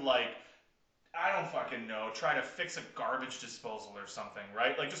I would like, I don't fucking know, try to fix a garbage disposal or something,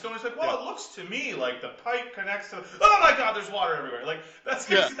 right? Like, just going to like, well, it looks to me like the pipe connects to, oh my god, there's water everywhere. Like, that's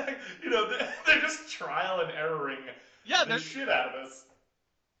exactly, you know, they're just trial and erroring the shit out of us.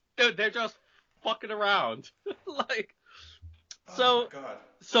 Dude, they're just fucking around. Like, oh my god.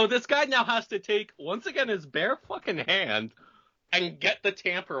 So this guy now has to take, once again, his bare fucking hand and get the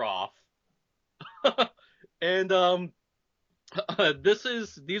tamper off. And, these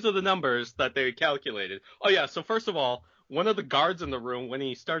are the numbers that they calculated. Oh yeah, so first of all, one of the guards in the room, when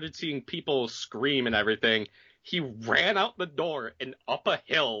he started seeing people scream and everything, he ran out the door and up a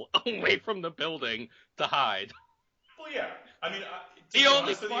hill away from the building to hide. Well, yeah. I mean, the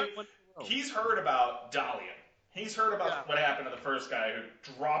only smart one. He's heard about Dalian. He's heard about what happened to the first guy who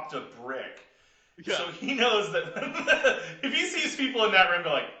dropped a brick. Yeah. So he knows that if he sees people in that room,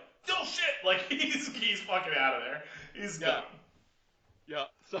 go like, oh shit, like he's fucking out of there. He's gone. Yeah.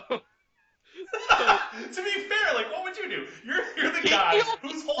 So to be fair, like, what would you do? You're the guy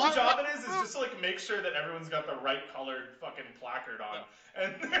whose whole job it is just to like make sure that everyone's got the right colored fucking placard on,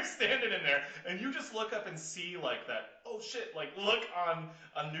 and they're standing in there, and you just look up and see like that, oh shit, like look on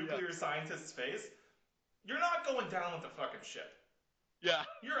a nuclear scientist's face. You're not going down with the fucking ship. Yeah.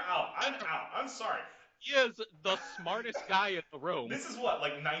 You're out. I'm out. I'm sorry. He is the smartest guy in the room. This is what,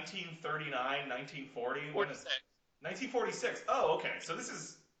 like 1939, 1940? 1946. Oh, okay. So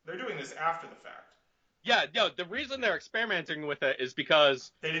they're doing this after the fact. Yeah, no, the reason they're experimenting with it is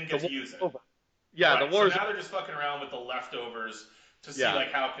because they didn't get to use it. Yeah, right, the war. So now they're just fucking around with the leftovers to see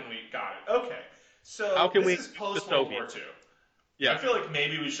like how can we got it. Okay. So how can this is post World War II. Yeah. I feel like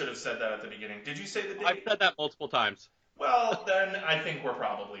maybe we should have said that at the beginning. Did you say the date? I've said that multiple times. Well, then I think we're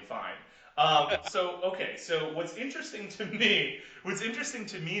probably fine. So what's interesting to me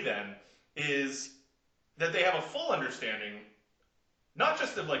then is that they have a full understanding, not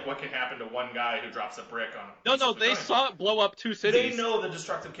just of like what can happen to one guy who drops a brick on. No, they saw it blow up 2 cities. They know the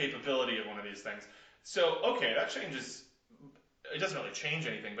destructive capability of one of these things. So that changes. It doesn't really change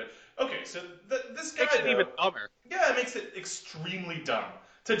anything, but okay. So this guy makes it even dumber. Yeah, it makes it extremely dumb.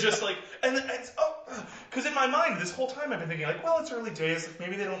 To just like, and it's, because in my mind, this whole time I've been thinking like, well, it's early days,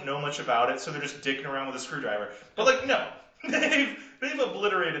 maybe they don't know much about it, so they're just dicking around with a screwdriver. But like, no, they've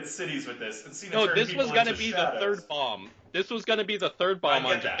obliterated cities with this and seen it turn people into shadows. No, this was gonna be the third bomb. This was gonna be the third bomb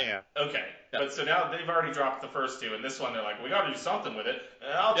on Japan. Okay, but so now they've already dropped the first 2, and this one they're like, we gotta do something with it.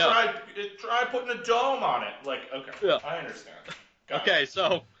 And I'll try putting a dome on it. Like, okay, I understand. Okay,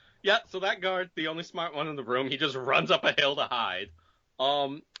 so that guard, the only smart one in the room, he just runs up a hill to hide.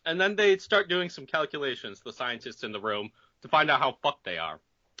 And then they start doing some calculations, the scientists in the room, to find out how fucked they are.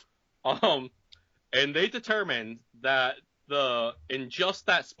 And they determined that in just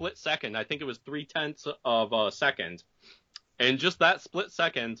that split second, I think it was 0.3 of a second, in just that split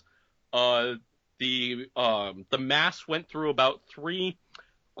second, the mass went through about 3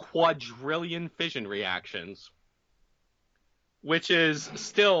 quadrillion fission reactions, which is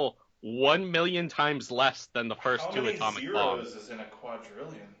still 1 million times less than the first 2 atomic bombs. How many zeros is in a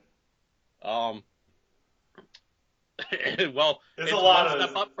quadrillion? Well, it's a lot one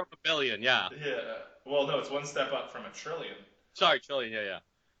step up from a billion, yeah. Yeah. Well, no, it's one step up from a trillion. Sorry, trillion, yeah.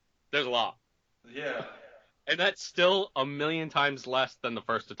 There's a lot. Yeah. And that's still 1 million times less than the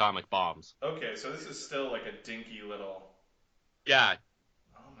first atomic bombs. Okay, so this is still like a dinky little... Yeah.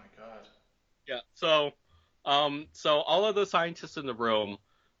 Oh my god. Yeah, so all of the scientists in the room,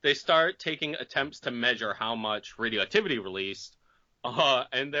 they start taking attempts to measure how much radioactivity released,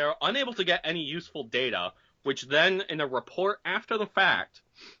 and they're unable to get any useful data, which then, in a report after the fact,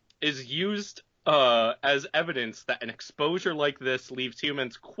 is used as evidence that an exposure like this leaves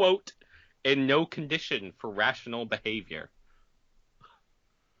humans, quote, in no condition for rational behavior.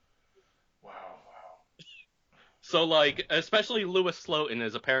 Wow. So, like, especially Louis Slotin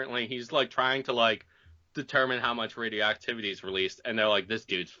is apparently, he's, like, trying to, like, determine how much radioactivity is released, and they're like, this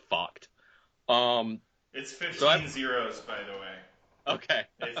dude's fucked. It's 15 zeros, by the way. Okay.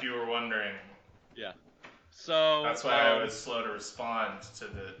 If you were wondering. Yeah. So that's why I was slow to respond to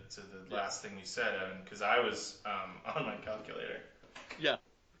the last thing you said, Evan, because I was on my calculator. Yeah.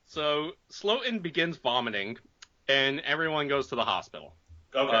 So Slotin begins vomiting, and everyone goes to the hospital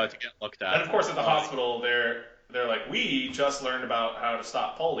to get looked at. And of course, at the hospital, they're like, we just learned about how to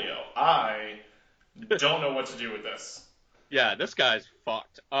stop polio. I don't know what to do with this. Yeah, this guy's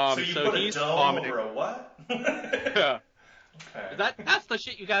fucked. So you put a dome vomiting over a what? Yeah. Okay. That's the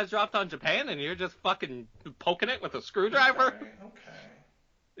shit you guys dropped on Japan, and you're just fucking poking it with a screwdriver? Okay.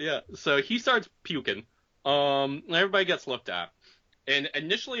 Yeah, so he starts puking. Everybody gets looked at. And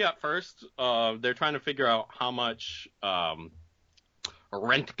initially at first, they're trying to figure out how much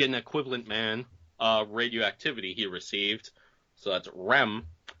Röntgen equivalent man radioactivity he received. So that's REM.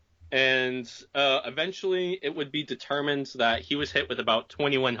 And eventually it would be determined that he was hit with about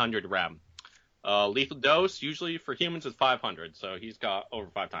 2100 REM. Lethal dose, usually for humans, is 500, so he's got over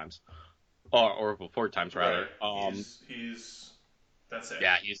 5 times. Or over 4 times, rather. Right. That's it.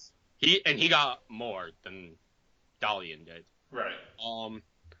 Yeah, he got more than Dalian did. Right.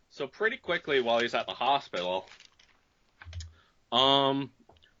 So pretty quickly while he's at the hospital, all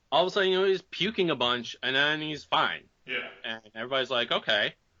of a sudden, he's puking a bunch, and then he's fine. Yeah. And everybody's like,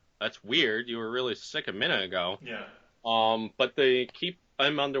 okay, that's weird. You were really sick a minute ago. Yeah. But they keep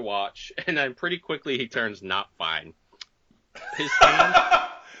him under watch, and then pretty quickly he turns not fine. His hand...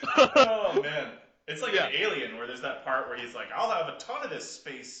 Oh, man. It's like an Alien, where there's that part where he's like, I'll have a ton of this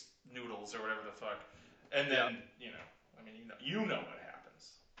space noodles, or whatever the fuck. And then, you know what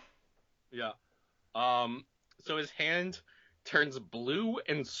happens. Yeah. So his hand turns blue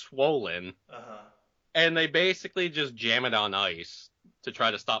and swollen. Uh-huh. And they basically just jam it on ice to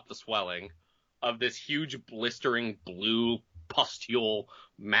try to stop the swelling of this huge blistering blue pustule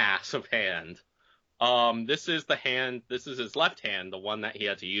mass of hand. This is his left hand, the one that he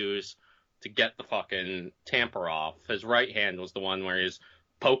had to use to get the fucking tamper off. His right hand was the one where he's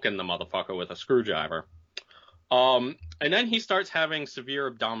poking the motherfucker with a screwdriver. And then he starts having severe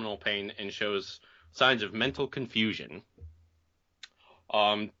abdominal pain and shows signs of mental confusion.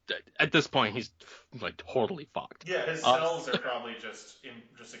 At this point, he's like totally fucked. Yeah, his cells are probably just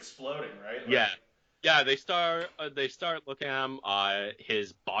exploding, right? Yeah. They start looking at him.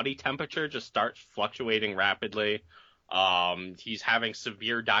 His body temperature just starts fluctuating rapidly. He's having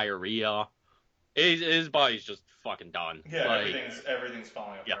severe diarrhea. His body's just fucking done. Yeah, everything's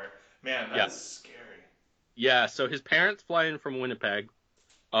falling apart. Yeah. Man, that's scary. Yeah, so his parents fly in from Winnipeg,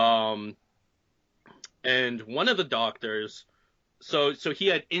 and one of the doctors, so he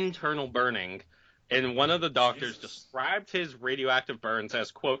had internal burning, and one of the doctors described his radioactive burns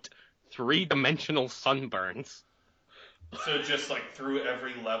as, quote, 3-dimensional sunburns. So just like through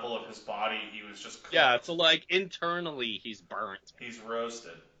every level of his body, he was just cooked. Yeah, so like internally he's burnt. He's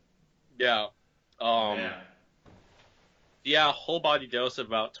roasted. Yeah. Man. Yeah, whole body dose of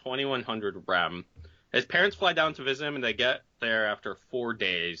about 2100 rem. His parents fly down to visit him, and they get there after 4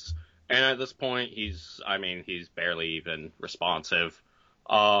 days. And at this point, he's barely even responsive.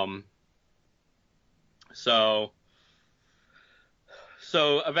 So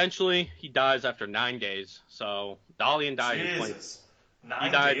eventually, he dies after 9 days. So Dalian died in 20.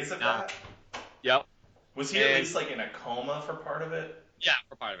 9 days of that? Yep. Was he at least like in a coma for part of it? Yeah,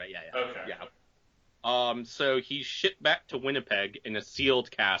 for part of it. Yeah. Okay. Yeah. So he's shipped back to Winnipeg in a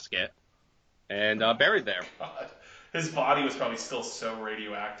sealed casket and buried there. God. His body was probably still so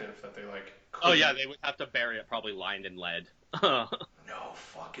radioactive that they like. Oh yeah, they would have to bury it probably lined in lead. No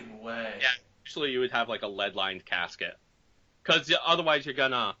fucking way. Yeah, usually you would have like a lead-lined casket, because otherwise you're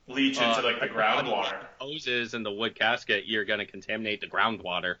gonna leach into like the groundwater. Hoses in the wood casket, you're gonna contaminate the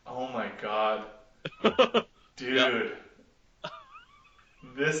groundwater. Oh my god, dude. Yep.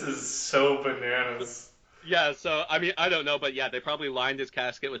 This is so bananas. Yeah, so, I mean, I don't know, but yeah, they probably lined his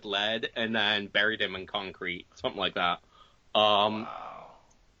casket with lead and then buried him in concrete, something like that. Wow.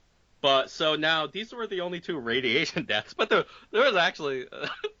 But, so now, these were the only 2 radiation deaths, but there was actually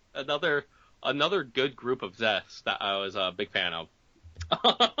another good group of deaths that I was a big fan of.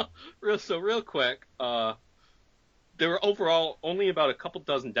 real quick, there were overall only about a couple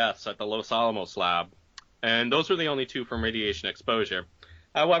dozen deaths at the Los Alamos lab, and those were the only 2 from radiation exposure.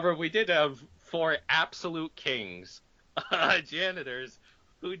 However, we did have 4 absolute kings, janitors,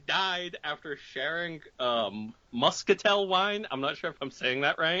 who died after sharing muscatel wine. I'm not sure if I'm saying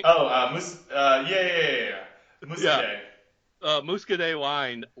that right. Oh, Yeah, Muscadet. muscadet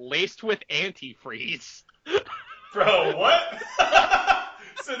wine laced with antifreeze. Bro, what?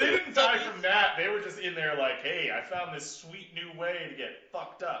 So they didn't So die from that. They were just in there like, hey, I found this sweet new way to get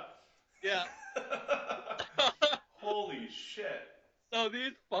fucked up. yeah. Holy shit. So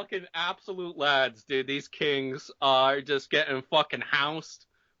these fucking absolute lads, dude, these kings are just getting fucking housed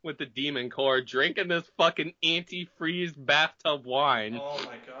with the demon core, drinking this fucking antifreeze bathtub wine, Oh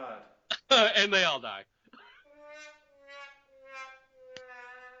my god. and they all die.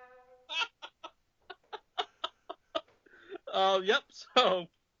 Yep. So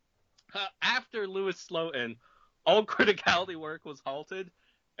after Louis Slotin, all criticality work was halted,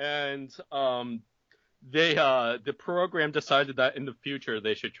 and the program decided that in the future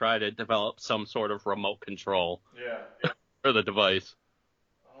they should try to develop some sort of remote control Yeah. for the device.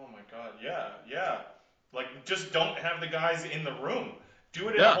 Oh my god. Yeah. Yeah. Like, just don't have the guys in the room. Do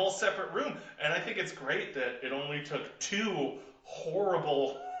it in a Yeah. whole separate room. And I think it's great that it only took two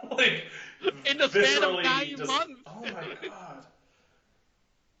horrible, like, In the span of viscerally 9 just. months. Oh my god.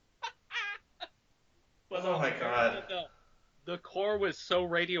 But, Oh my god. the core was so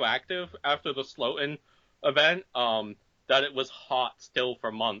radioactive after the Slotin event that it was hot still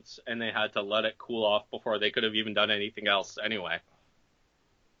for months, and they had to let it cool off before they could have even done anything else anyway.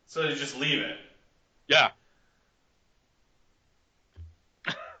 So you just leave it. Yeah.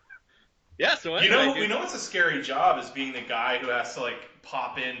 Yeah, so anyway, We know it's a scary job, is being the guy who has to, like,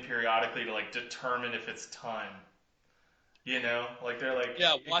 pop in periodically to, like, determine if it's time. You know? Like, they're like,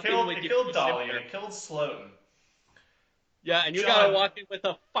 yeah, it killed Dolly and it killed Slotin. Yeah, and you John, gotta walk in with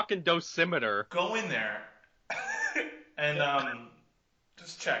a fucking dosimeter. Go in there and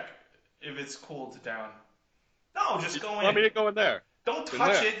just check if it's cooled down. No, just go in. Want me to go in there? Don't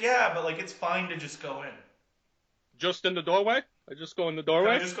touch it, yeah, but, like, it's fine to just go in. Just in the doorway? I just go in the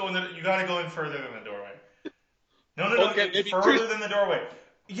doorway? Just go in you gotta go in further than the doorway. No, Okay, further than the doorway.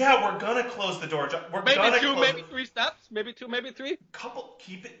 Yeah, we're gonna close the door. Maybe two, maybe 3 steps. Maybe 2, maybe 3.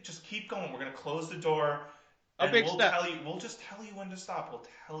 Just keep going. We're gonna close the door. And we'll just tell you when to stop. We'll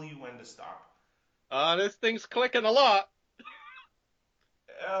tell you when to stop. This thing's clicking a lot.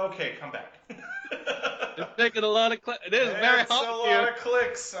 Okay, come back. It's taking a lot of clicks. It is very hot It's a here. lot of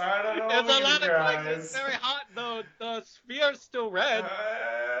clicks. I don't know. It's a lot guys. of clicks. It's very hot, though. The sphere's still red.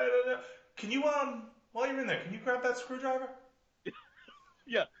 I don't know. Can you, while you're in there, can you grab that screwdriver?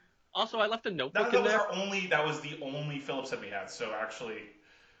 Yeah. Also, I left a notebook in there. That was the only Phillips that we had. So actually,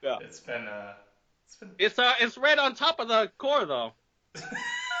 yeah. It's red on top of the core, though.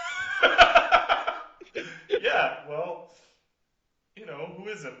 Yeah, well, who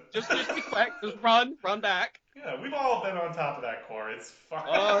isn't? Just be quick. Just run back. Yeah, we've all been on top of that core. It's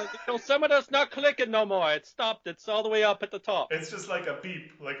fine. Some of that's not clicking no more. It stopped. It's all the way up at the top. It's just like a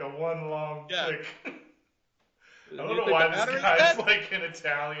beep, like a one long click. I don't You know think why the this battery's guy's dead? like an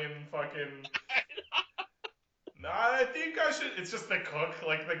Italian fucking. No, I think I should. It's just the cook,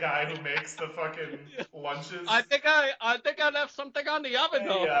 like the guy who makes the fucking lunches. I think I left something on the oven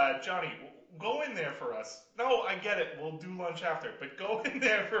though. Hey, Johnny, go in there for us. No, I get it. We'll do lunch after, but go in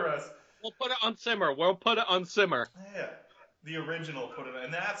there for us. We'll put it on simmer. We'll put it on simmer. Yeah, the original put it,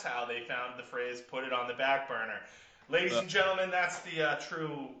 and that's how they found the phrase "put it on the back burner." Ladies and gentlemen, that's the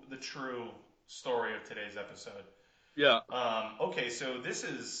true story of today's episode. Yeah. Okay, so this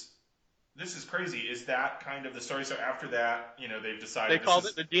is crazy. Is that kind of the story? So after that, they've decided They called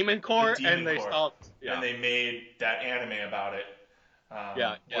it the Demon Core, and they stopped. Yeah. And they made that anime about it.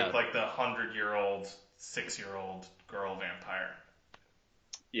 With like the 100-year-old, 6-year-old girl vampire.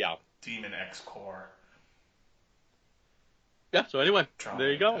 Yeah. Demon X Core. Yeah. So anyway,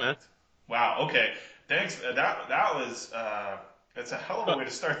 there you go, man. Wow. Okay. Thanks. That was. That's a hell of a way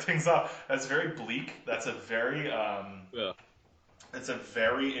to start things off. That's very bleak. That's a very. It's a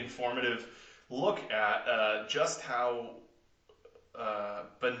very informative look at just how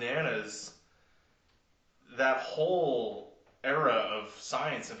bananas that whole era of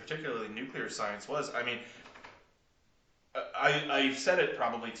science, and particularly nuclear science, was. I mean, I've said it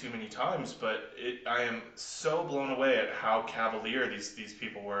probably too many times, but I am so blown away at how cavalier these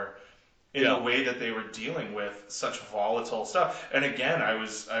people were in the way that they were dealing with such volatile stuff. And again, I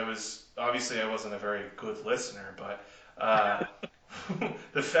was obviously I wasn't a very good listener, but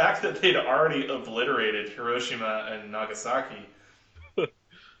the fact that they'd already obliterated Hiroshima and Nagasaki,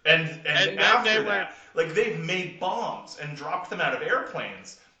 and after that, like, they've made bombs and dropped them out of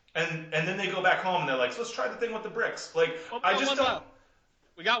airplanes. And then they go back home and they're like, so let's try the thing with the bricks. Like, I just don't.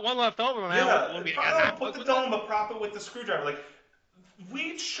 We got one left over, man. Yeah, put the dome, but prop it with the screwdriver. Like,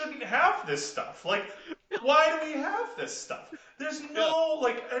 we shouldn't have this stuff. Like, why do we have this stuff? There's no,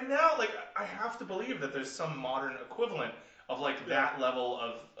 like, and now, like, I have to believe that there's some modern equivalent of, like, that level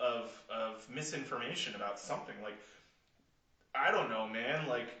of misinformation about something. Like, I don't know, man.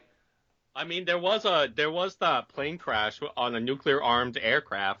 Like, I mean, there was the plane crash on a nuclear armed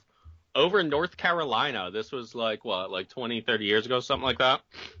aircraft over in North Carolina. This was like what, like 20, 30 years ago, something like that.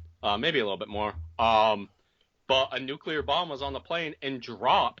 Maybe a little bit more. But a nuclear bomb was on the plane and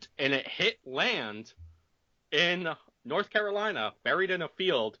dropped, and it hit land in North Carolina, buried in a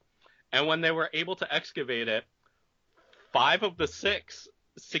field. And when they were able to excavate it, 5 of the 6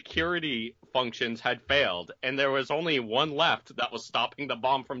 security functions had failed, and there was only one left that was stopping the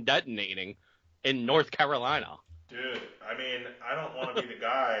bomb from detonating in North Carolina. dude, I mean, I don't want to be the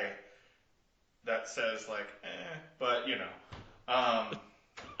guy that says, like, but, I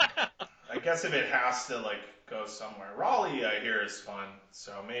guess if it has to, like, go somewhere. Raleigh, I hear, is fun,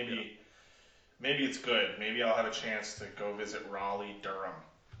 so maybe it's good. Maybe I'll have a chance to go visit Raleigh, Durham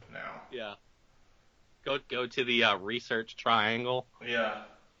now. Yeah. Go to the Research Triangle. Yeah,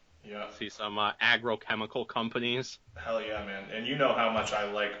 yeah. See some agrochemical companies. Hell yeah, man. And you know how much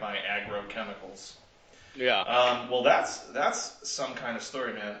I like my agrochemicals. Yeah. Well, that's some kind of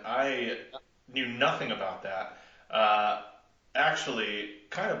story, man. I knew nothing about that. Actually,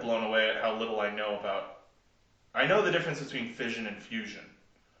 kind of blown away at how little I know about. I know the difference between fission and fusion,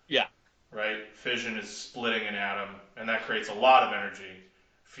 Yeah. right? Fission is splitting an atom, and that creates a lot of energy.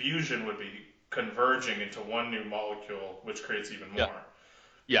 Fusion would be converging into one new molecule, which creates even more.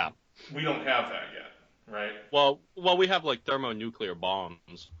 Yeah. We don't have that yet, right? Well, we have like thermonuclear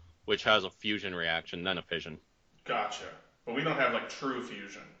bombs, which has a fusion reaction, then a fission. Gotcha. But we don't have like true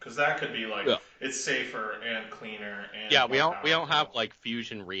fusion, because that could be like it's safer and cleaner and yeah. more We don't have powerful. like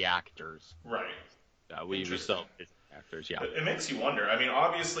fusion reactors. Right. Yeah, we sell fission reactors. Yeah. It makes you wonder. I mean,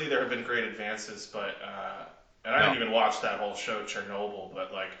 obviously there have been great advances, but and I didn't even watch that whole show Chernobyl,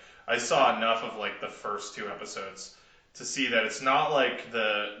 but like I saw enough of like the first 2 episodes to see that it's not like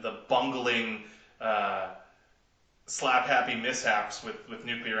the bungling slap happy mishaps with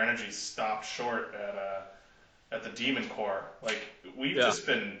nuclear energy stopped short at the Demon Core. Like we've just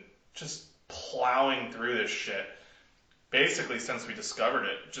been just plowing through this shit basically since we discovered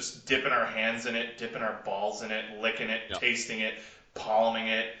it, just dipping our hands in it, dipping our balls in it, licking it, tasting it, palming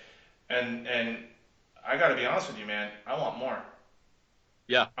it, and I got to be honest with you, man, I want more.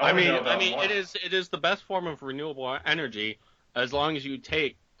 Yeah, I mean, more. it is the best form of renewable energy as long as you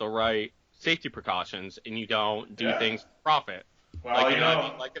take the right safety precautions and you don't do things for profit. Well, like, you know what I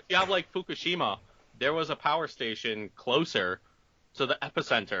mean? Like if you have like Fukushima, there was a power station closer to the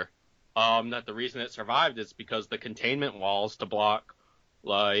epicenter. That the reason it survived is because the containment walls to block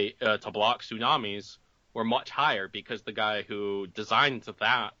tsunamis were much higher because the guy who designed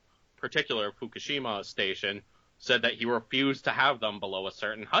that particular Fukushima station said that he refused to have them below a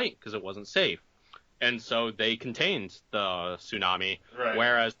certain height because it wasn't safe. And so they contained the tsunami. Right.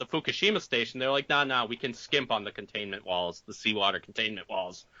 Whereas the Fukushima station, they're like, nah, we can skimp on the containment walls, the seawater containment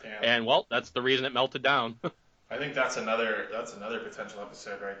walls. Damn. And well, that's the reason it melted down. I think that's another potential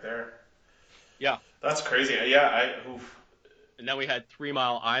episode right there. Yeah. That's crazy. Yeah, oof. And then we had 3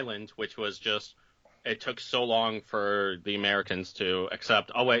 Mile Island, which was just, it took so long for the Americans to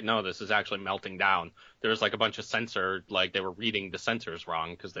accept, oh wait, no, this is actually melting down. There was like a bunch of sensor, like they were reading the sensors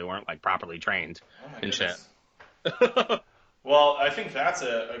wrong because they weren't like properly trained and shit. Well, I think that's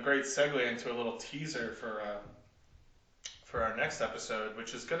a great segue into a little teaser for our next episode,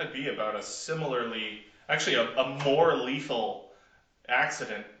 which is going to be about a more lethal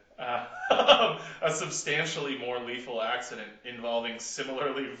accident. A substantially more lethal accident involving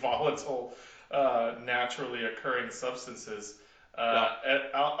similarly volatile, naturally occurring substances.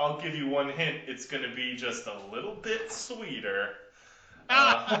 I'll give you one hint. It's going to be just a little bit sweeter. So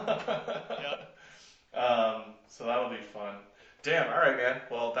that'll be fun. Damn. All right, man.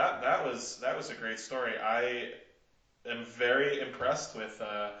 Well, that was a great story. I am very impressed with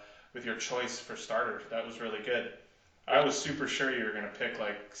your choice for starter. That was really good. I was super sure you were going to pick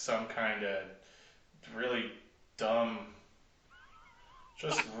like some kind of really dumb,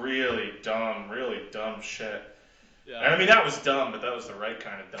 just really dumb shit. Yeah. And I mean, that was dumb, but that was the right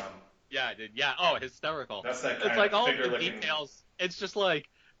kind of dumb. Yeah, I did. Yeah. Oh, hysterical. That's that kind it's like of all the details. It's just like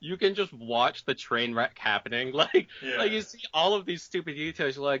you can just watch the train wreck happening. Like you see all of these stupid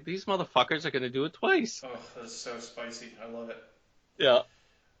details. You're like, these motherfuckers are going to do it twice. Oh, that's so spicy. I love it. Yeah.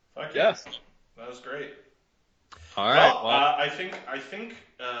 Fuck yes. Yeah. That was great. All right. Well, I think.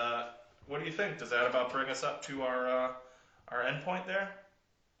 What do you think? Does that about bring us up to our endpoint there?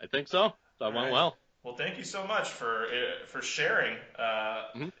 I think so. That went well. Well, thank you so much for sharing.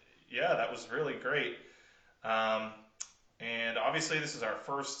 Hmm. Yeah, that was really great. Um, and obviously, this is our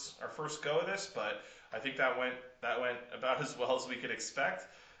first go of this, but I think that went about as well as we could expect.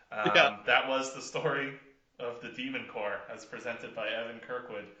 Yeah, That was the story of the Demon Core, as presented by Evan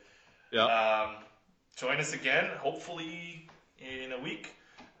Kirkwood. yeah. Um, Join us again, hopefully in a week.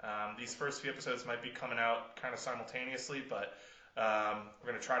 These first few episodes might be coming out kind of simultaneously, but we're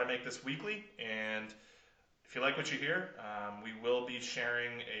going to try to make this weekly. And if you like what you hear, we will be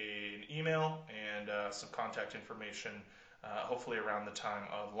sharing an email and some contact information, hopefully around the time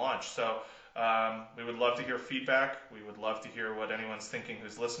of launch. So we would love to hear feedback. We would love to hear what anyone's thinking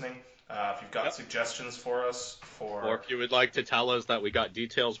who's listening. If you've got Yep. suggestions for us Or for if you would like to tell us that we got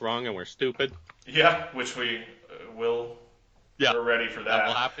details wrong and we're stupid, yeah, which we will. yeah, We're ready for that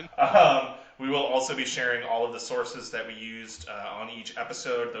will that. happen. We will also be sharing all of the sources that we used on each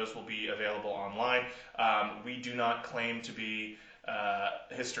episode. Those will be available online. We do not claim to be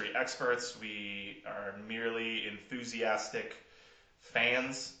history experts. We are merely enthusiastic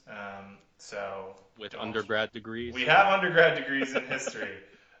fans. So With don't. undergrad degrees. We have undergrad degrees in history,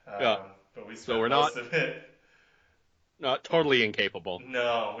 Yeah. but we So spent we're most of it. not totally incapable.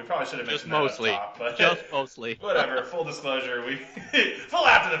 No, we probably should have Just mentioned that up mostly. top, but Just mostly. whatever. Full disclosure, we full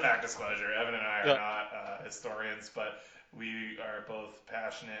after the fact disclosure. Evan and I are Yeah. not historians, but we are both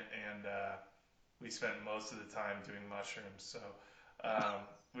passionate, and we spent most of the time doing mushrooms. So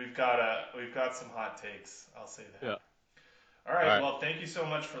we've got some hot takes. I'll say that. Yeah. All All right. right. Well, thank you so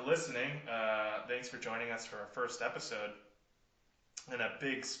much for listening. Thanks for joining us for our first episode, and a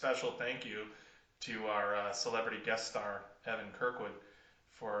big special thank you to our celebrity guest star Evan Kirkwood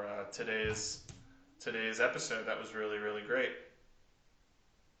for today's episode. That was really, really great.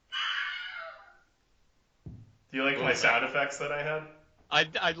 Do you like What my was that? sound effects that I had?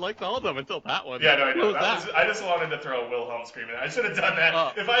 I liked all of them until that one. Yeah, no, I What know. was That that? was. I just wanted to throw a Wilhelm scream in. I should have done that.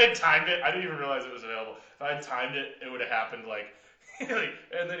 Oh. If I had timed it, I didn't even realize it was available. If I had timed it, it would have happened like,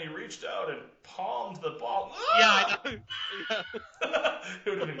 and then he reached out and palmed the ball. Yeah, Ah! I know. Yeah. It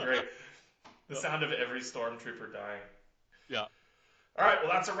would have been great. The sound of every stormtrooper dying. Yeah. All right,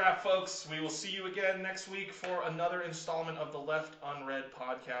 well, that's a wrap, folks. We will see you again next week for another installment of the Left Unread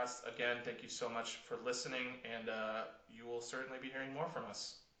podcast. Again, thank you so much for listening, and you will certainly be hearing more from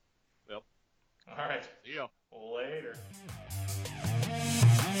us. Yep. All right, See ya. later.